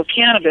supporting medical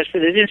cannabis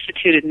that is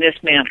instituted in this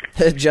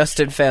manner.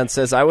 Justin Fan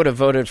says, I would have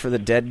voted for the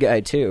dead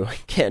guy too.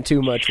 Can't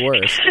do much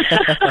worse.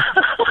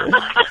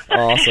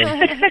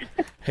 Awesome.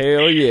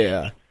 Hell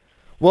yeah.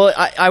 Well,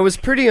 I was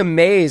pretty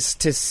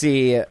amazed to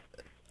see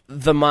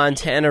the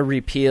Montana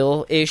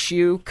repeal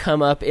issue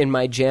come up in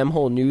my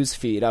Jamhole news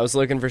feed. I was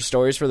looking for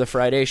stories for the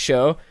Friday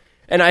show,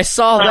 and I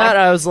saw that.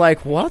 I was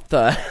like, what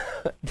the?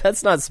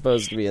 That's not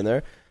supposed to be in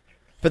there.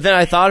 But then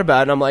I thought about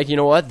it, and I'm like, you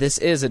know what? This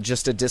is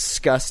just a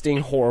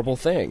disgusting, horrible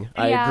thing.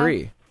 I Yeah,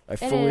 agree. I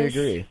fully is.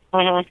 agree.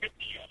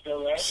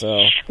 So,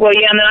 Well,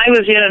 yeah, and then I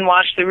was in and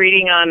watched the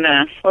reading on,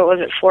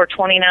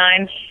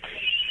 429?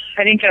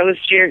 I think that was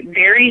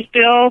Gary's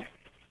bill.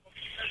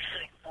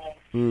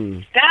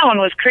 That one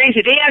was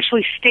crazy. They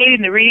actually stated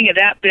in the reading of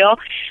that bill,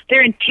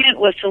 their intent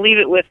was to leave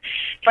it with,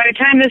 by the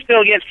time this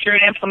bill gets through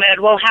and implemented,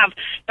 we'll have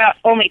about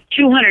only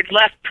 200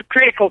 left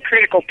critical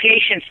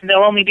patients, and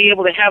they'll only be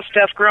able to have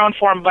stuff grown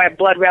for them by a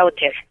blood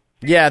relative.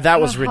 yeah, that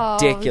was Oh,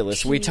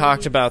 ridiculous. We geez.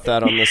 talked about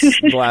that on this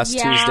last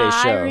yeah, Tuesday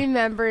I show.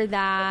 remember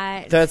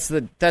that. That's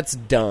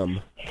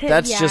dumb.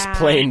 That's just Yeah.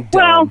 plain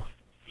dumb. Well,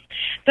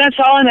 that's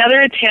all another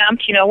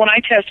attempt. You know, when I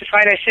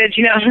testified, I said,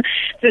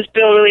 this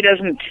bill really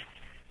doesn't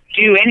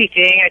do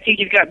anything. I think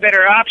you've got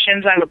better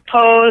options. I'm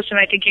opposed, and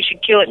I think you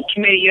should kill it in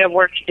committee. You have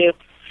work to do.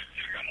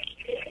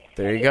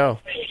 There you go.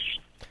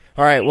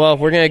 All right, well,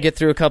 we're going to get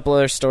through a couple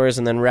other stories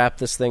and then wrap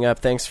this thing up.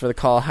 Thanks for the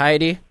call,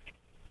 Heidi.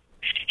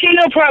 Hey,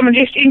 no problem.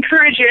 Just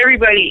encourage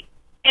everybody,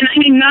 and I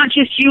mean not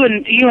just you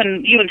and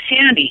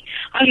Sandy.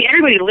 I mean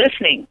everybody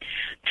listening.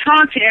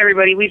 Talk to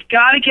everybody. We've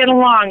got to get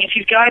along. If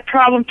you've got a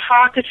problem,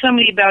 talk to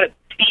somebody about it.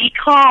 Be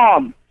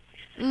calm.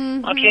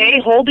 Okay,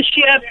 hold the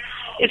ship.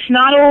 It's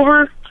not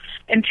over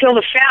until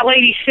the fat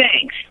lady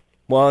sings.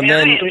 Well, and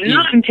And I then am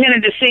not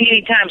intending to sing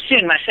anytime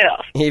soon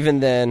myself. even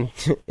then,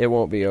 it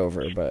won't be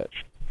over, but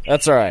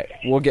that's all right.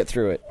 We'll get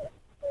through it.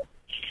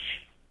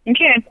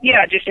 Okay,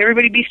 yeah, just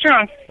everybody be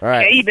strong. All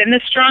right. Okay, you've been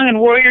this strong and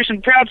warriors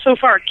and proud so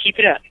far. Keep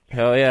it up.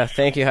 Hell yeah.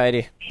 Thank you,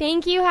 Heidi.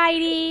 Thank you,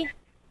 Heidi.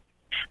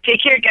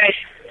 Take care, guys.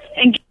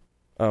 And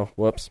Oh,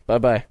 whoops.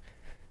 Bye-bye.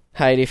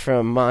 Heidi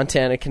from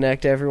Montana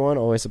Connect, everyone.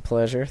 Always a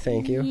pleasure.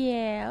 Thank you.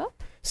 Yeah.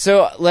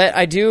 So,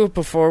 I do,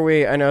 before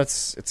I know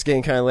it's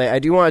getting kind of late, I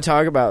do want to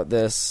talk about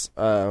this.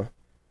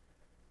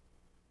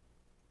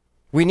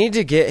 We need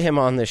to get him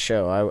on the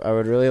show. I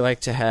would really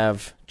like to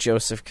have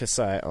Joseph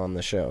Kasai on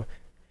the show.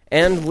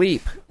 And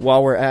Leap,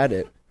 while we're at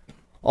it.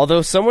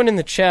 Although someone in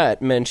the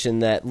chat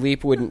mentioned that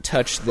Leap wouldn't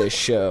touch this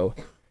show,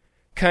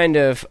 kind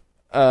of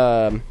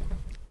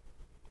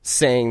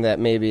saying that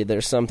maybe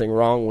there's something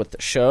wrong with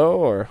the show,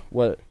 or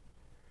what.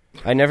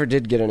 I never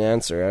did get an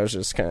answer. I was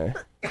just kind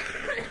of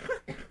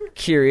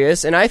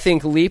curious, and I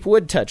think Leap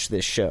would touch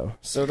this show.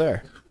 So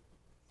there.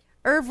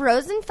 Irv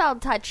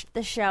Rosenfeld touched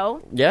the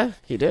show. Yeah,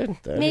 he did.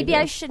 Maybe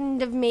I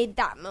shouldn't have made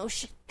that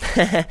motion.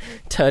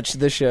 Touch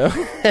the show.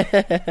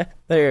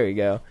 There we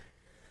go.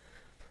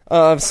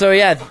 So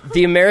yeah,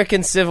 the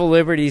American Civil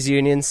Liberties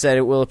Union said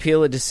it will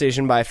appeal a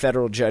decision by a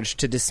federal judge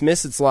to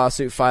dismiss its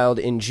lawsuit filed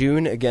in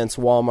June against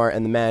Walmart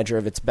and the manager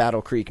of its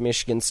Battle Creek,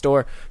 Michigan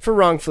store for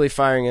wrongfully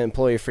firing an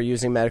employee for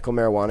using medical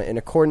marijuana in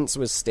accordance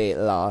with state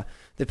law.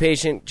 The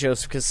patient,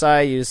 Joseph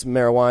Kasai, used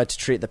marijuana to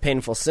treat the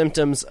painful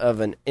symptoms of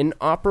an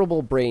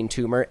inoperable brain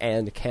tumor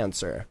and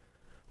cancer.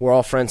 We're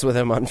all friends with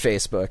him on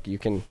Facebook. You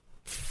can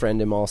friend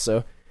him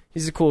also.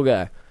 He's a cool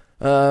guy.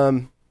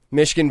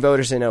 Michigan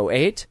voters in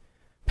 2008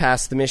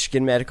 passed the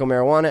Michigan Medical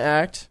Marijuana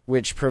Act,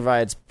 which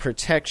provides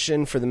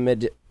protection for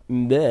the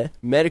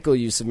medical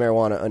use of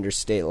marijuana under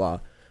state law.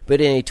 But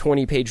in a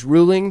 20-page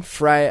ruling,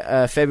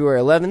 February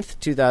 11th,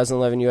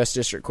 2011, U.S.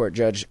 District Court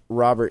Judge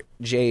Robert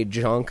J.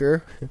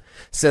 Jonker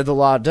said the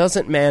law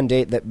doesn't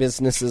mandate that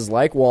businesses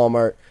like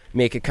Walmart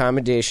make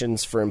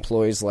accommodations for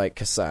employees like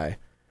Kasai.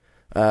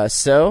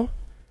 So,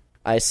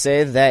 I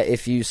say that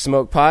if you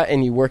smoke pot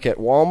and you work at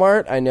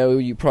Walmart, I know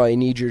you probably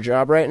need your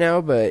job right now,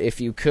 but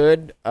if you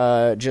could,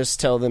 just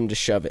tell them to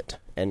shove it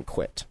and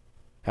quit.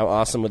 How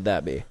awesome would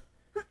that be?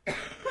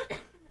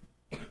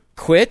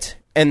 Quit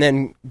and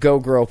then go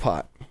grow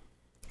pot.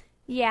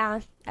 Yeah,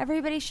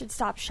 everybody should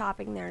stop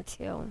shopping there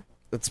too.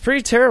 It's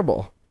pretty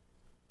terrible.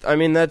 I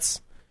mean,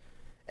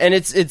 and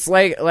it's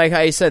like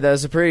how you said, that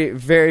was a pretty,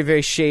 very,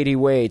 very shady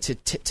way to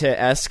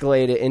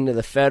escalate it into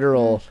the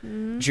federal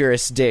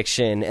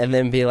jurisdiction and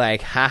then be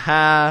like,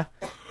 haha.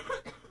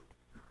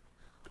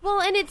 Well,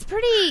 and it's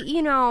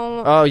pretty,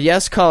 Oh,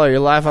 yes, caller, you're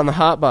live on the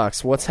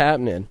Hotbox. What's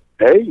happening?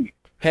 Hey.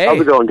 Hey. How's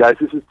it going, guys?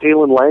 This is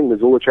Talon Lang,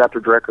 Missoula Chapter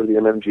Director of the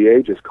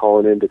MMGA, just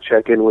calling in to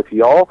check in with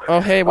y'all.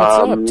 Oh, hey,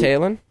 what's up,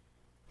 Talon?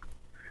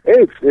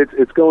 Hey,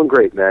 it's going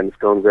great, man. It's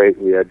going great.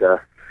 We had,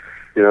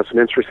 some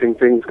interesting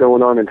things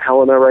going on in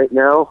Helena right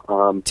now.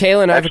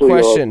 Talon, I have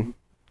a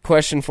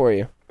question for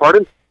you.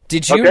 Pardon?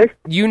 Did you, okay.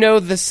 You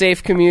know the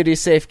Safe Community,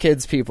 Safe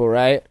Kids people,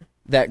 right?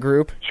 That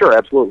group? Sure,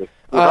 absolutely.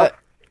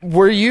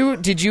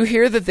 Did you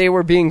hear that they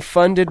were being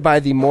funded by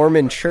the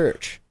Mormon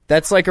Church?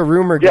 That's like a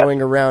rumor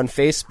going around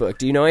Facebook.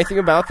 Do you know anything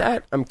about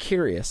that? I'm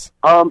curious.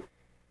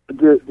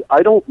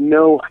 I don't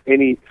know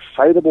any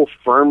citable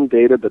firm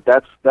data, but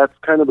that's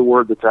kind of the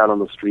word that's out on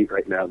the street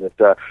right now,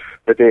 that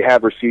they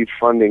have received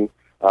funding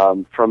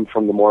from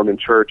the Mormon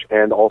Church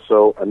and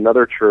also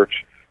another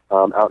church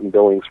out in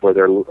Billings where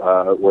they're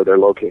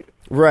located.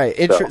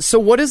 Right. So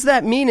what does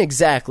that mean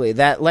exactly?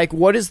 That, like,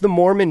 what is the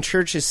Mormon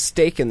Church's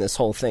stake in this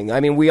whole thing? I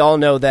mean, we all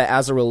know that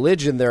as a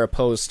religion they're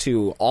opposed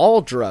to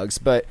all drugs,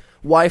 but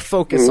why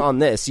focus on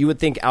this? You would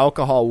think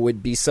alcohol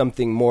would be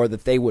something more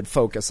that they would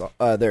focus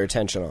their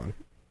attention on.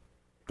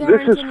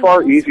 This is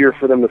far easier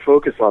for them to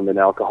focus on than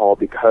alcohol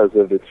because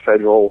of its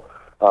federal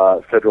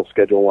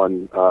Schedule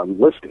 1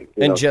 listing.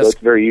 So it's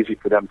very easy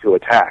for them to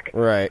attack.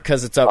 Right,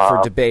 because it's up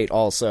for debate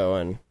also.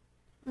 And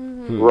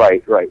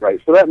Right.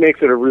 So that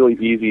makes it a really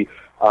easy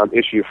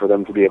issue for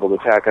them to be able to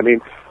attack. I mean,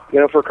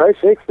 for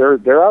Christ's sakes,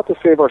 they're out to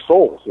save our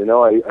souls.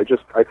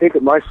 I think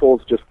that my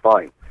soul's just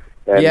fine.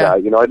 And,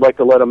 I'd like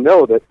to let them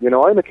know that,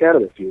 I'm a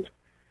cannabis user.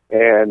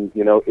 And,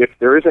 if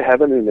there is a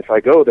heaven and if I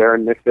go there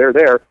and if they're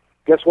there,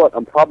 guess what?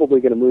 I'm probably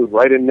going to move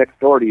right in next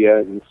door to you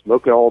and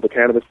smoke all the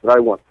cannabis that I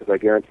want because I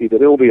guarantee that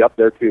it'll be up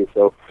there too.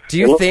 So do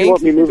you think you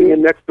want me moving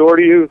in next door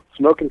to you,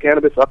 smoking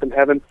cannabis up in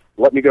heaven,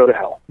 let me go to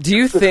hell. Do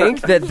you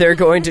think that they're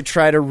going to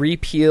try to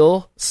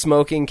repeal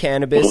smoking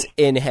cannabis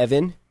in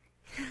heaven?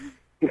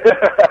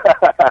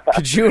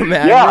 Could you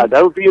imagine? Yeah,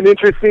 that would be an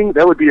interesting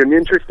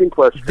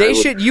question.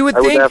 You would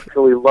think. I would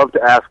absolutely love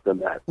to ask them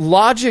that.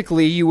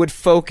 Logically, you would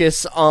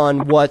focus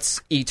on what's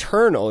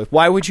eternal.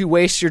 Why would you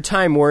waste your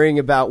time worrying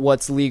about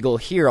what's legal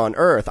here on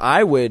Earth?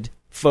 I would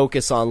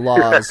focus on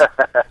laws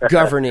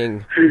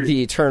governing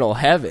the eternal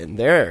heaven.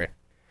 They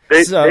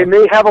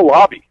may have a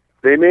lobby.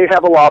 They may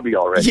have a lobby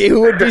already.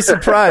 You would be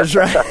surprised,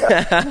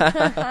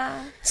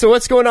 right? So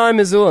what's going on in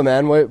Missoula,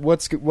 man?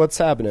 What's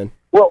happening?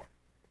 Well,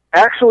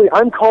 actually,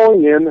 I'm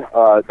calling in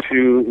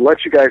to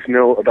let you guys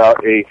know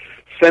about a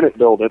Senate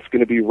bill that's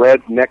going to be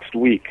read next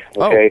week.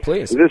 Okay? Oh,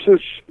 please. This is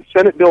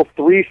Senate Bill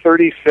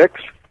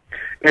 336,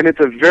 And it's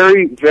a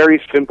very,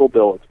 very simple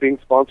bill. It's being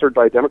sponsored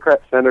by a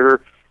Democrat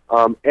senator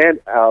and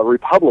a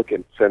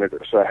Republican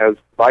senator, so it has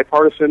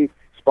bipartisan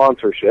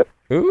sponsorship.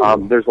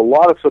 There's a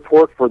lot of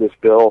support for this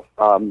bill,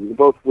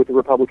 both with the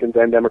Republicans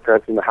and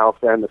Democrats in the House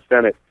and the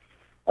Senate.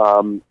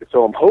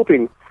 So I'm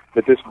hoping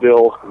that this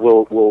bill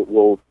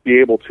will be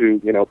able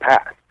to,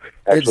 pass.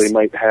 Actually, it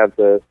might have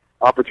the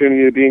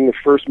opportunity of being the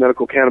first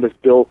medical cannabis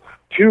bill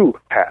to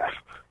pass.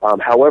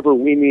 However,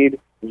 we need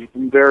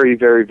very,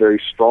 very,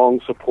 very strong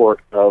support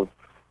of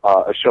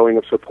a showing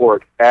of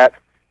support at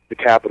the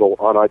Capitol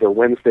on either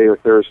Wednesday or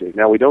Thursday.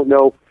 Now, we don't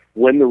know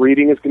when the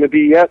reading is going to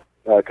be yet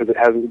because it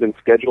hasn't been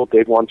scheduled.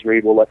 Dave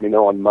Wantz-Reed will let me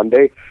know on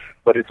Monday.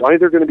 But it's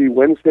either going to be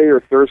Wednesday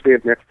or Thursday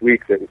of next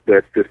week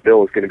that this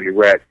bill is going to be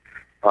read.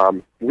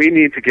 We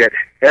need to get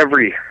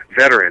every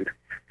veteran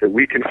that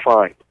we can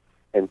find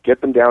and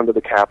get them down to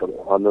the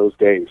Capitol on those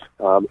days,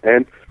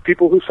 and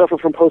people who suffer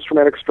from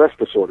post-traumatic stress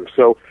disorder.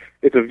 So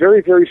it's a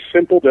very, very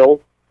simple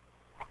bill.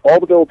 All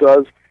the bill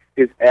does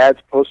is adds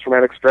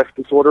post-traumatic stress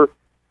disorder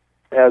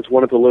as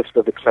one of the list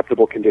of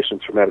acceptable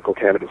conditions for medical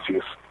cannabis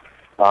use.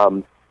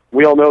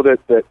 We all know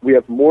that we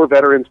have more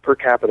veterans per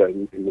capita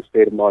in the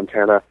state of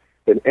Montana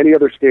than any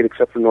other state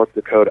except for North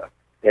Dakota.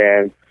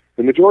 And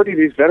the majority of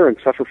these veterans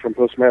suffer from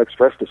post-traumatic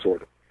stress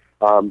disorder.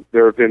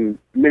 There have been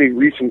many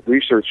recent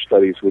research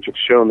studies which have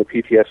shown that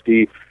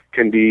PTSD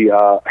can be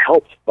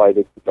helped by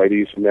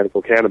these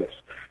medical cannabis.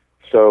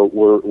 So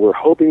we're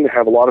hoping to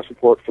have a lot of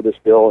support for this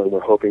bill, and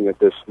we're hoping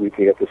that we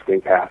can get this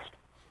thing passed.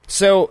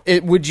 So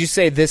would you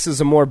say this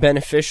is a more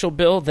beneficial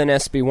bill than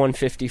SB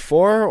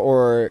 154,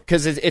 or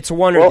because it's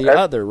one or the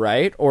other,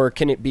 right? Or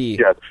can it be?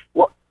 Yeah.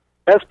 Well,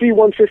 SB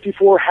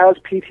 154 has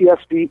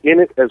PTSD in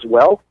it as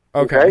well.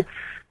 Okay.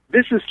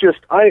 This is just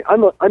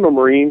I'm a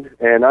Marine,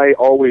 and I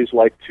always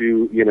like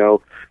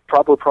to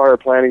proper prior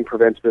planning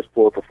prevents this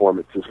poor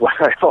performance is what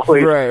I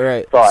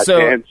always thought. So,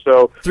 and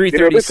so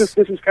this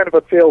is kind of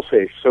a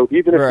fail-safe. So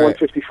even if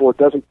 154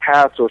 doesn't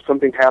pass or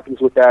something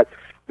happens with that,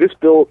 this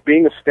bill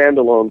being a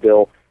standalone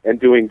bill and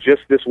doing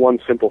just this one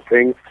simple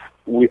thing,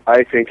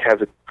 I think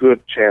has a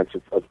good chance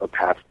of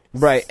passing.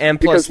 Right, and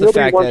plus because the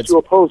nobody fact wants to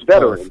oppose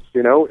veterans,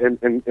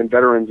 and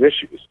veterans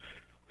issues.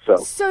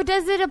 So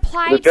does it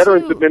apply the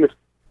Veterans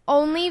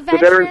only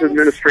veterans? The Veterans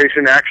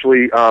Administration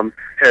actually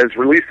has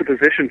released a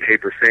position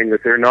paper saying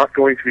that they're not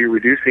going to be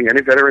reducing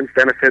any veterans'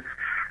 benefits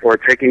or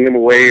taking them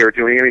away or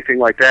doing anything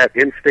like that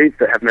in states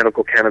that have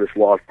medical cannabis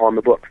laws on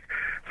the books.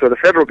 So the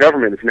federal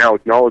government is now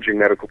acknowledging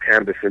medical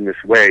cannabis in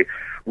this way.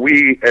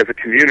 We, as a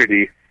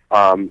community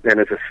and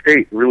as a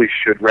state, really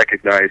should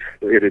recognize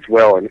it as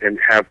well and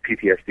have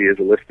PTSD as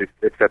a listed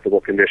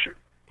acceptable condition.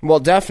 Well,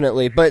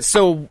 definitely. But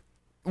so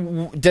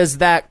does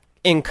that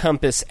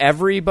encompass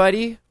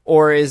everybody?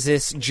 Or is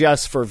this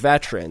just for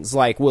veterans?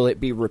 Like, will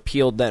it be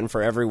repealed then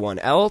for everyone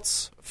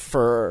else?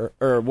 Or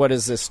what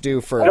does this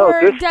do for?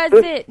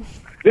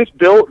 This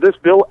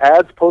bill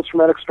adds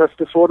post-traumatic stress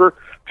disorder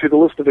to the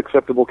list of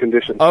acceptable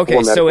conditions.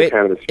 Okay, so it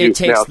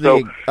takes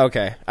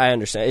okay, I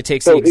understand. It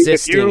takes the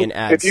existing and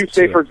adds. If you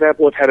say, for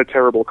example, have had a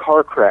terrible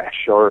car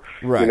crash, or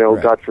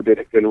God forbid,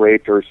 have been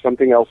raped, or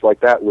something else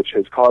like that, which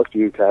has caused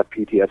you to have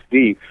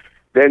PTSD,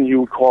 then you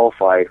would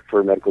qualify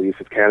for medical use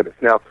of cannabis.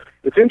 Now,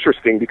 it's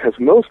interesting because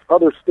most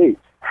other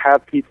states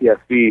have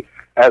PTSD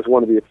as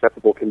one of the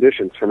acceptable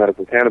conditions for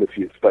medical cannabis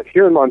use. But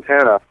here in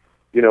Montana,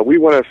 we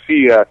want to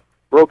see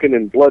broken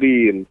and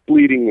bloody and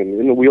bleeding and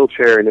in the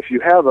wheelchair. And if you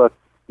have a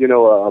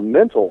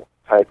mental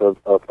type of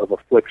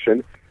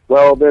affliction,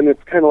 well, then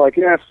it's kind of like,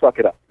 suck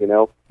it up,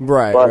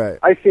 Right, but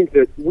I think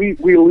that we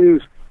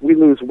lose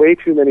way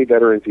too many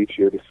veterans each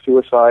year to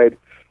suicide,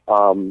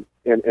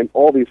 and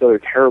all these other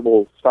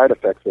terrible side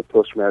effects of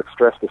post-traumatic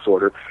stress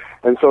disorder.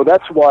 And so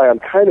that's why I'm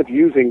kind of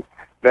using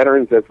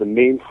veterans as the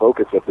main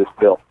focus of this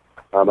bill.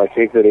 I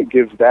think that it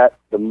gives that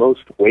the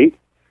most weight.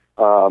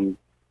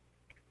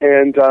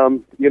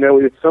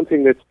 It's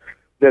something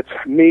that's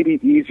maybe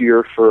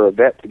easier for a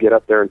vet to get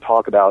up there and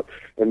talk about,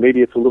 and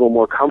maybe it's a little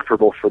more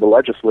comfortable for the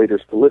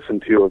legislators to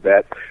listen to a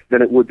vet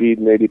than it would be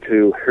maybe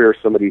to hear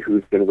somebody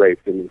who's been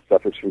raped and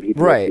suffers from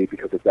PTSD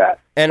because of that.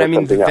 And I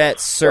mean, the vet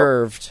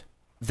served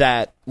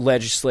that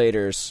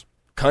legislator's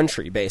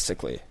country,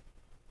 basically,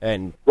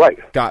 and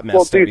got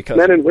messed up because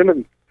men and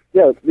women.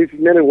 Yeah, these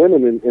men and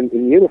women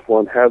in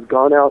uniform have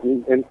gone out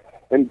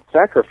and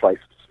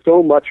sacrificed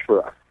so much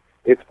for us.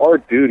 It's our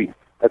duty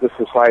as a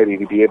society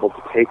to be able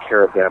to take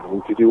care of them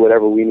and to do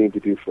whatever we need to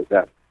do for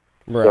them.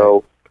 Right.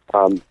 So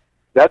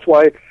that's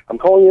why I'm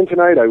calling in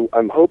tonight.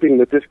 I'm hoping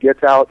that this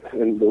gets out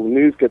and the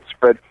news gets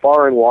spread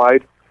far and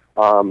wide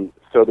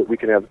so that we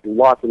can have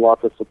lots and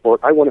lots of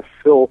support. I want to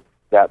fill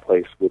that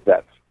place with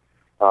vets.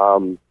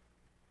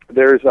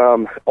 There's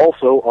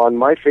also on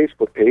my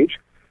Facebook page,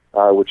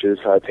 which is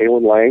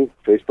Talon Lang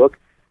Facebook.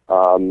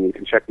 You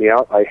can check me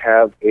out. I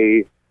have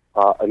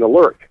an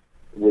alert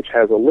which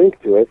has a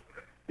link to it.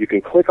 You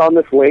can click on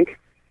this link,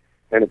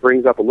 and it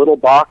brings up a little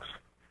box,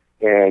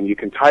 and you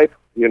can type,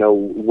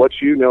 what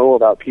you know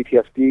about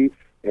PTSD,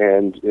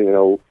 and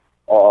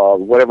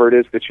whatever it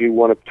is that you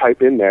want to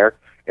type in there,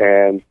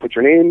 and put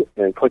your name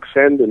and click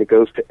send, and it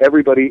goes to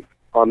everybody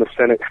on the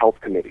Senate Health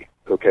Committee,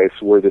 okay,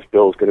 so where this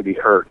bill is going to be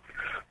heard.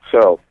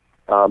 So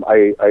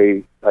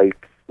I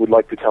would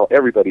like to tell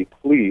everybody,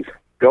 please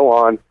go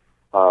on,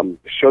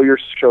 show your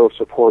show of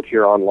support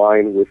here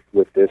online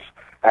with this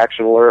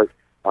action alert.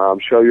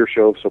 Show your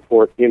show of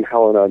support in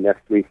Helena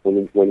next week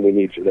when we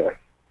need you there.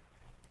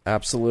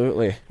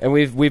 Absolutely, and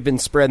we've been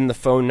spreading the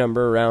phone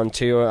number around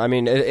too. I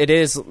mean, it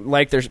is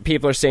like there's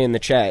people are saying in the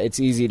chat. It's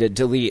easy to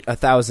delete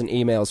 1,000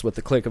 emails with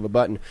the click of a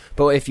button,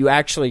 but if you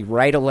actually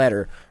write a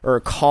letter or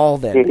call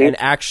them and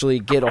actually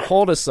get a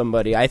hold of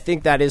somebody, I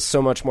think that is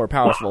so much more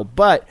powerful.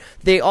 But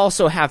they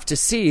also have to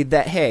see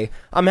that, hey,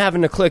 I'm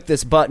having to click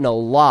this button a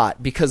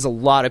lot because a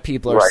lot of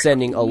people are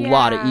sending a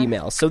lot of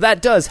emails. So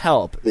that does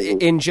help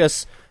in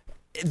just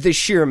the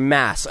sheer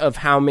mass of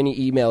how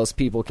many emails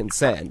people can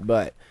send,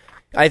 but.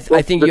 I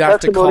think you have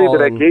to call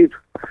and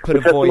put a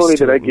voice to it. The testimony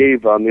that I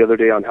gave the other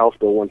day on House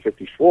Bill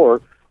 154,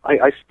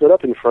 I stood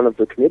up in front of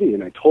the committee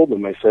and I told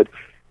them, I said,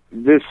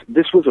 this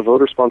was a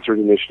voter-sponsored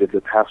initiative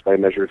that passed by a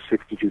measure of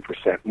 62%,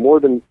 more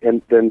than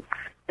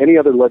any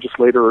other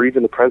legislator or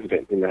even the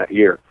president in that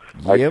year.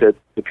 Yep. I said,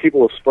 the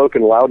people have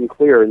spoken loud and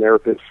clear, and there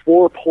have been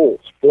 4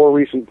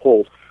 recent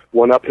polls,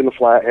 one up in the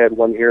Flathead,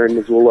 one here in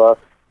Missoula,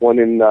 one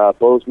in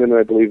Bozeman, and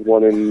I believe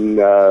one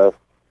in...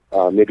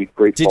 maybe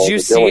Great Falls. Did you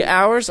see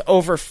ours?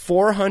 Over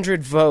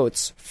 400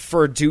 votes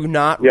for do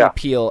not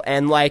repeal,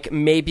 and like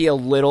maybe a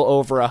little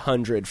over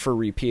 100 for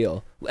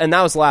repeal. And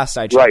that was last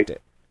I checked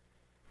it.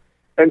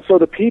 And so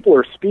the people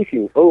are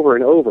speaking over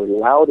and over,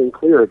 loud and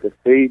clear, that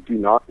they do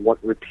not want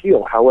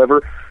repeal.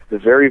 However, the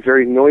very,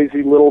 very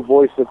noisy little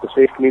voice of the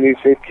Safe Community,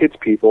 Safe Kids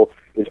people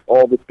is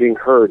all that's being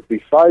heard.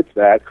 Besides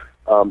that,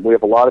 we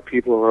have a lot of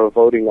people who are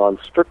voting on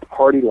strict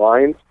party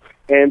lines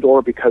and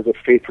or because of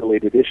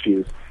faith-related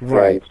issues.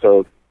 Right. And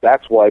so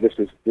that's why this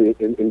is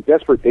in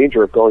desperate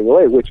danger of going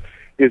away, which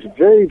is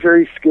very,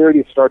 very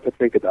scary to start to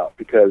think about,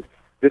 because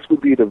this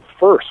would be the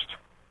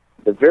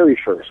very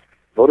first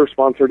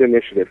voter-sponsored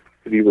initiative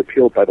to be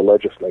repealed by the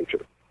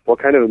legislature. What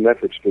kind of a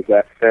message does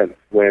that send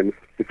when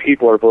the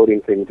people are voting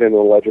things in and the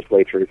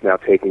legislature is now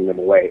taking them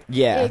away?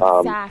 Yeah.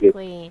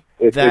 Exactly.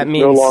 It's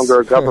no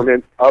longer a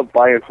government of,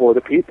 by, and for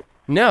the people.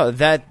 No,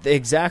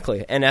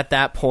 exactly. And at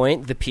that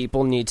point, the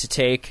people need to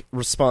take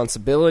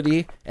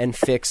responsibility and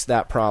fix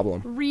that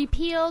problem.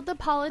 Repeal the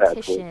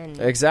politician.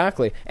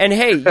 Exactly. And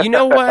hey, you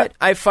know what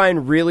I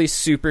find really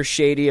super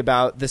shady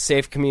about the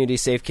Safe Community,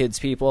 Safe Kids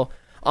people?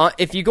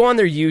 If you go on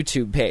their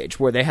YouTube page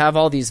where they have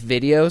all these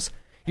videos,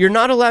 you're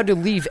not allowed to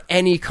leave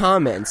any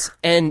comments.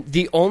 And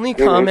the only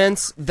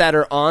comments that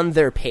are on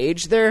their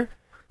page there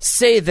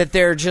say that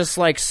they're just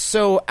like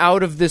so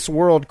out of this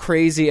world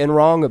crazy and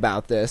wrong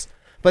about this.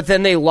 But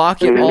then they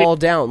lock it all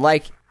down.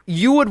 Like,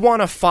 you would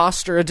want to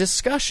foster a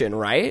discussion,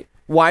 right?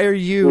 Why are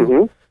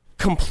you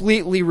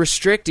completely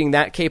restricting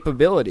that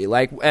capability?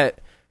 Like,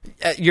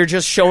 you're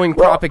just showing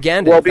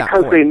propaganda at that point.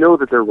 Well, because they know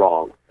that they're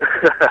wrong.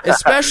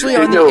 Especially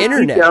on the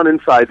internet. Deep down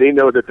inside, they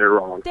know that they're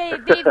wrong.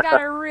 They've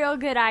got a real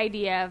good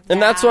idea of that.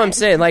 And that's what I'm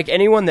saying. Like,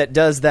 anyone that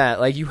does that,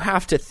 like, you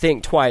have to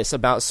think twice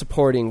about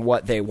supporting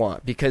what they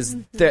want, because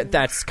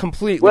that's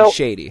completely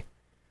shady.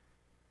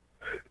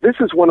 This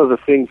is one of the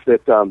things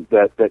that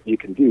that you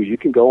can do. You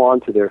can go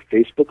onto their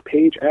Facebook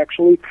page,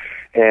 actually,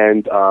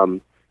 and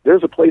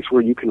there's a place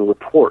where you can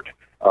report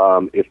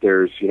if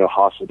there's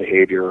hostile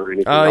behavior or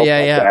anything else like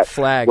that.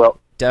 Flag. Well,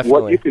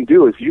 definitely. What you can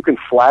do is you can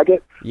flag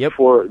it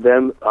for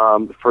them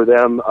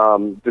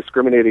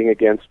discriminating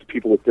against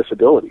people with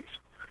disabilities.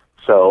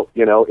 So,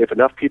 if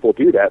enough people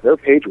do that, their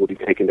page will be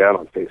taken down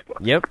on Facebook.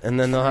 Yep, and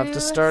then they'll have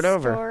to start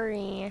over.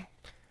 Story.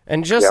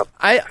 And just,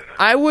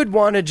 I would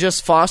want to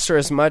just foster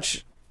as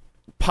much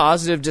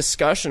positive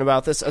discussion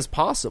about this as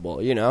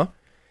possible,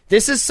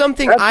 This is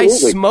something I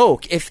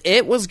smoke. If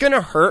it was going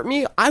to hurt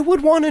me, I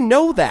would want to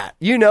know that.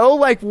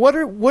 Like, what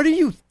are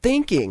you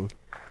thinking?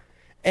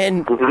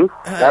 And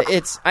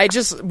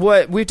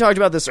what we talked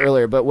about this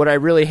earlier, but what I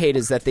really hate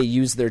is that they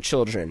use their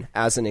children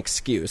as an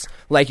excuse.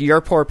 Like,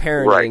 your poor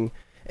parenting,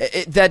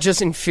 that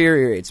just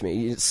infuriates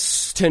me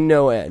to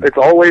no end. It's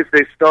always,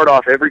 they start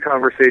off every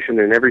conversation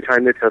and every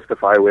time they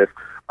testify with,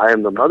 I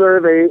am the mother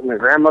of 8 and the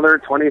grandmother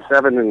of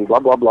 27 and blah,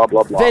 blah, blah,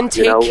 blah, blah. Then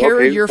take care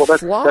of your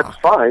flaw. That's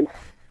fine.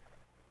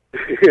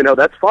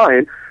 That's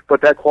fine,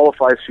 but that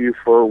qualifies you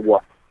for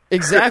what?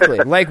 Exactly.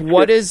 Like,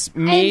 what does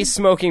me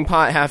smoking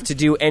pot have to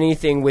do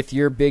anything with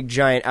your big,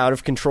 giant,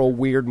 out-of-control,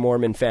 weird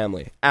Mormon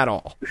family at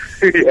all?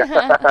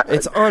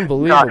 It's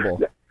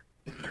unbelievable.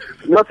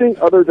 Nothing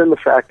other than the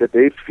fact that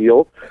they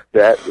feel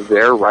that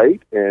they're right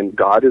and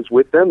God is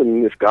with them,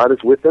 and if God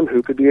is with them,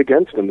 who could be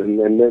against them?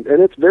 And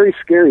it's very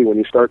scary when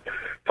you start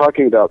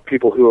talking about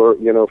people who are,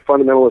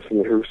 fundamentalists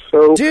and who are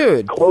so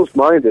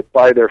closed-minded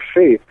by their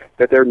faith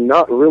that they're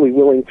not really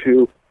willing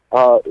to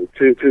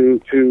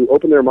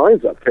open their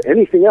minds up to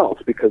anything else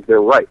because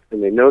they're right,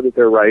 and they know that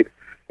they're right,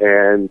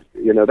 and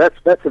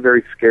that's a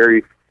very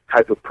scary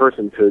type of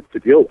person to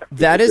deal with.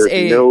 There's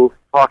no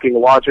talking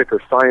logic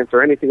or science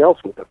or anything else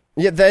with them.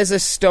 Yeah, that is a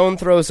stone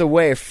throws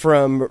away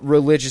from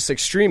religious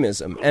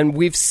extremism, and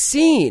we've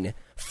seen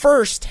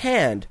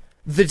firsthand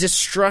the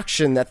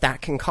destruction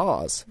that can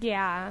cause.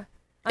 Yeah.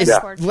 Like,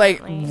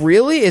 Unfortunately.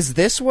 really? Is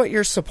this what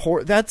your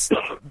support?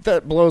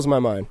 That blows my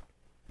mind.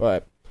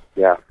 But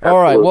Yeah. all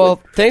right. absolutely.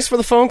 Well, thanks for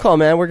the phone call,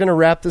 man. We're gonna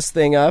wrap this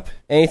thing up.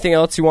 Anything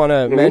else you want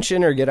to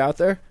mention or get out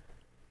there?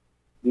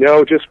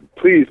 No, just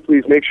please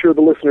make sure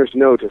the listeners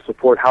know to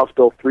support House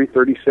Bill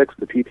 336,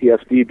 the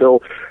PTSD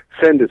bill.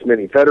 Send as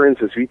many veterans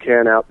as we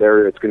can out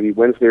there. It's going to be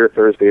Wednesday or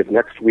Thursday of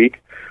next week,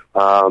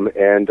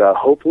 and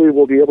hopefully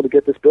we'll be able to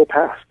get this bill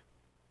passed.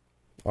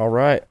 All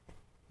right.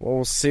 Well,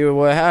 we'll see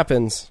what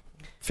happens.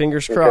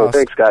 Fingers Okay, crossed.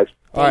 thanks, guys.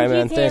 All right, Thank you,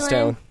 man. Thanks,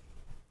 Talon.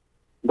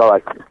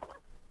 Talon. Bye.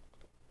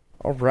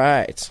 All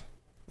right.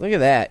 Look at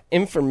that.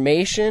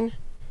 Information.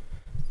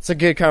 It's a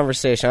good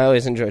conversation. I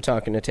always enjoy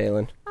talking to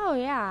Talon. Oh,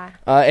 yeah.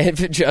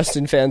 If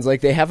Justin fans,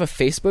 like, they have a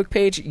Facebook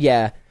page,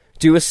 yeah.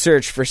 Do a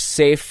search for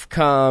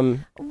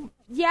Safecom,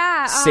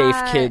 Yeah. Safe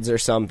Kids or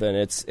something.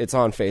 It's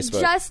on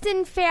Facebook.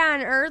 Justin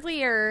Fan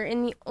earlier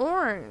in the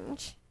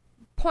Orange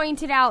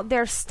pointed out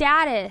their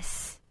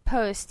status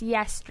post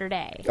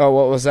yesterday. Oh,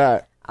 what was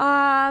that?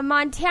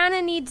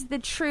 Montana needs the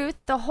truth.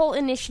 The whole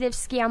initiative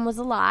scam was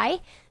a lie.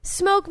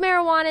 Smoke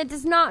marijuana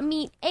does not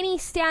meet any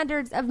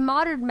standards of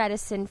modern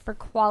medicine for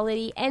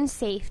quality and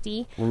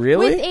safety.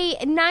 Really?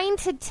 With a 9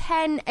 to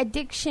 10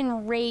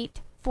 addiction rate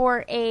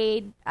for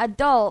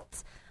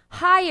adults,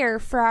 higher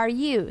for our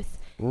youth.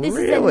 This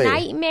Really? is a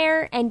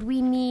nightmare, and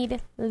we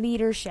need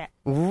leadership.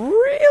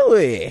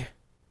 Really?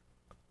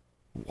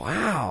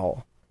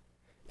 Wow.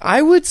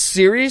 I would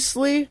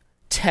seriously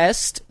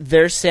test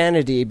their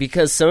sanity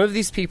because some of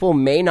these people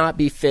may not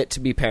be fit to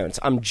be parents.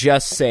 I'm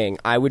just saying,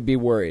 I would be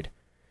worried.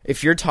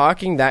 If you're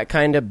talking that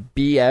kind of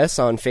BS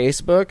on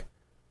Facebook,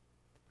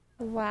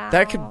 Wow.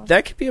 that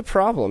could be a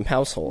problem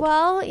household.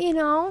 Well, you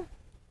know.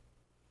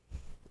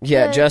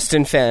 Yeah, Good.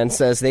 Justin Fan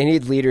says they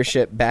need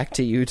leadership back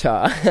to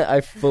Utah. I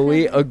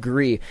fully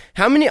agree.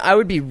 I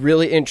would be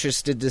really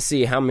interested to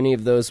see how many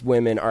of those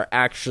women are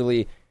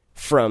actually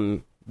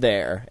from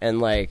there and,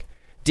 like,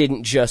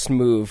 didn't just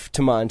move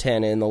to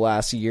Montana in the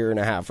last year and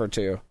a half or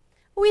two.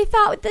 We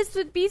thought this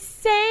would be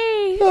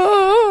safe.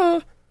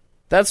 Ah.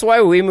 That's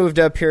why we moved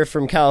up here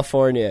from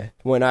California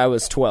when I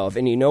was 12.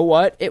 And you know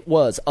what? It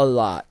was a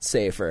lot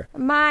safer.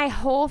 My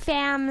whole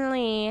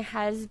family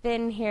has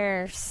been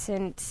here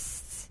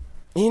since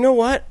You know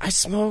what? I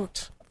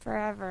smoked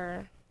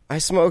forever.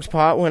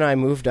 pot when I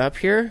moved up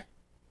here,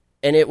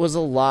 and it was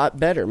a lot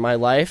better. My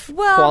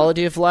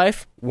quality of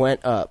life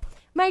went up.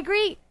 My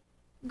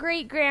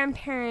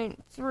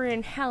great-great-grandparents were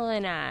in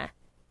Helena,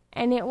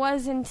 and it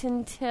wasn't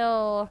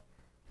until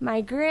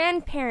my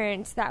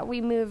grandparents that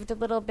we moved a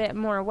little bit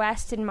more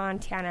west in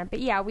Montana. But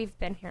yeah, we've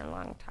been here a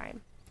long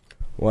time.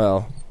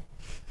 Well,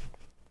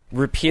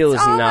 repeal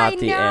is not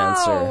the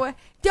answer.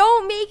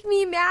 Don't make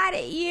me mad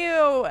at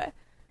you.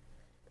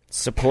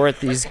 Support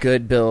these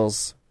good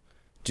bills.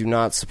 Do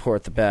not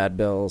support the bad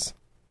bills.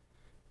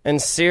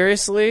 And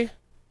seriously,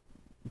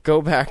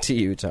 go back to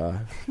Utah.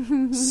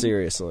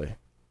 Seriously.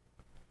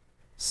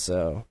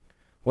 So,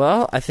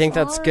 well, I think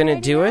that's going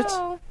to do it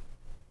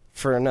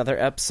for another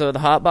episode of the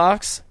Hot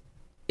Box.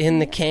 In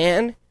the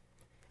can,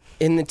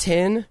 in the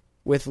tin,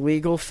 with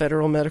legal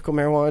federal medical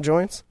marijuana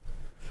joints.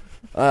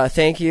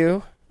 Thank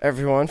you,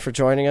 everyone, for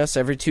joining us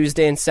every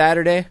Tuesday and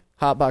Saturday.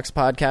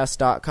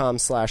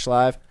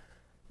 hotboxpodcast.com/live.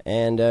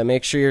 And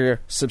make sure you're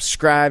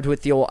subscribed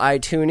with the old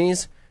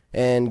iTunes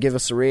and give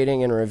us a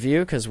rating and a review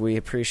because we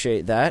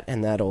appreciate that,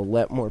 and that'll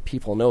let more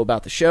people know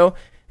about the show.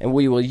 And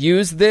we will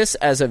use this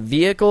as a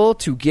vehicle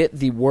to get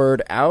the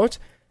word out.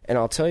 And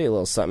I'll tell you a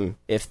little something.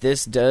 If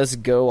this does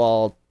go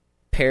all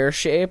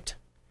pear-shaped,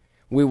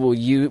 we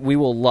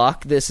will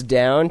lock this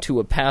down to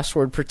a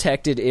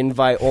password-protected,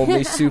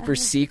 invite-only super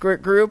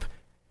secret group,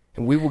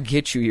 and we will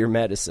get you your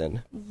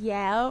medicine.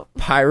 Yep.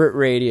 Pirate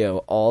Radio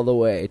all the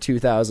way,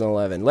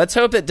 2011. Let's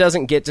hope it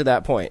doesn't get to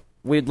that point.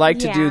 We'd like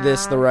to do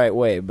this the right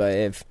way,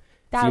 but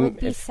that would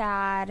be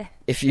sad.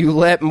 If you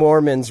let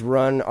Mormons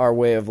run our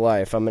way of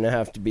life, I'm going to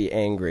have to be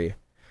angry.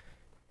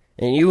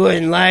 And you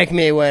wouldn't like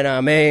me when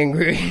I'm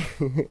angry.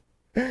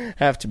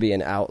 Have to be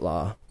an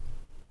outlaw.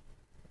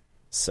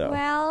 So.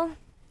 Well,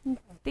 I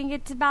think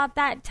it's about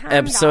that time.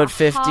 Episode to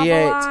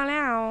 58. Haul on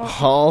out.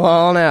 Haul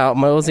on out.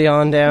 Mosey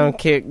on down.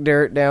 Kick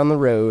dirt down the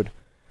road.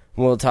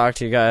 We'll talk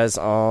to you guys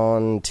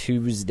on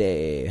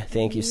Tuesday.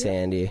 Thank you,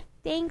 Sandy.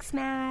 Thanks,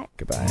 Matt.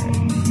 Goodbye.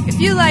 If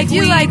you like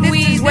weed,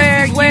 this is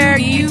where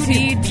you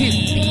need to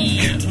be.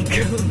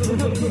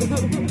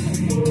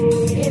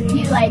 If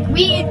you like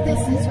weed, this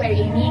is where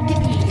you need to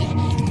be.